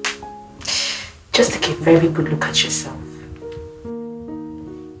 Just take a very good look at yourself.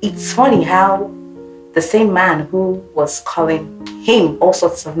 It's funny how the same man who was calling him all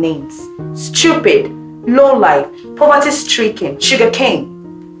sorts of names, stupid, lowlife, poverty-stricken,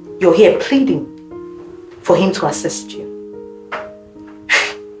 sugarcane, you're here pleading for him to assist you.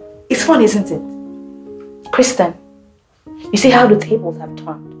 It's fun, isn't it? Kristen, you see how the tables have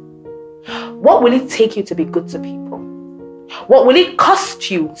turned. What will it take you to be good to people? What will it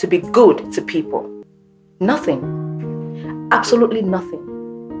cost you to be good to people? Nothing. Absolutely nothing.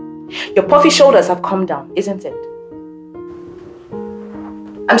 Your puffy shoulders have come down, isn't it?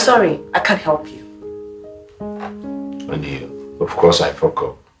 I'm sorry, I can't help you. Annie, of course I fuck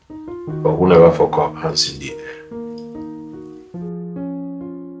up. But who never fuck up, hands in the air.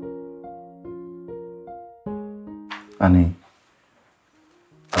 Annie,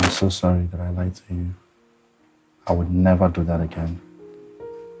 I'm so sorry that I lied to you. I would never do that again.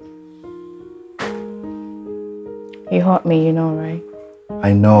 You hurt me, you know, right?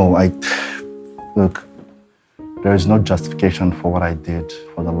 I know. Look, there is no justification for what I did,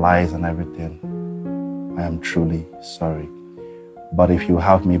 for the lies and everything. I am truly sorry. But if you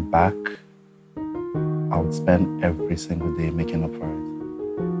have me back, I would spend every single day making up for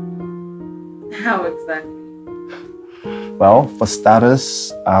it. How exactly? Well, for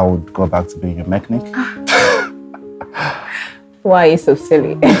starters, I would go back to being a mechanic. Why are you so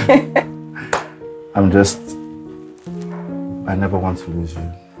silly? I never want to lose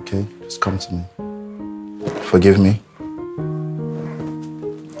you, okay? Just come to me. Forgive me.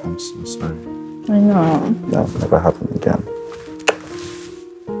 I'm so sorry. I know. That will never happen again.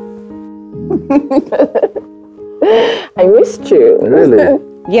 I missed you. Really?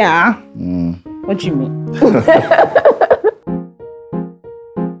 Yeah. What do you mean?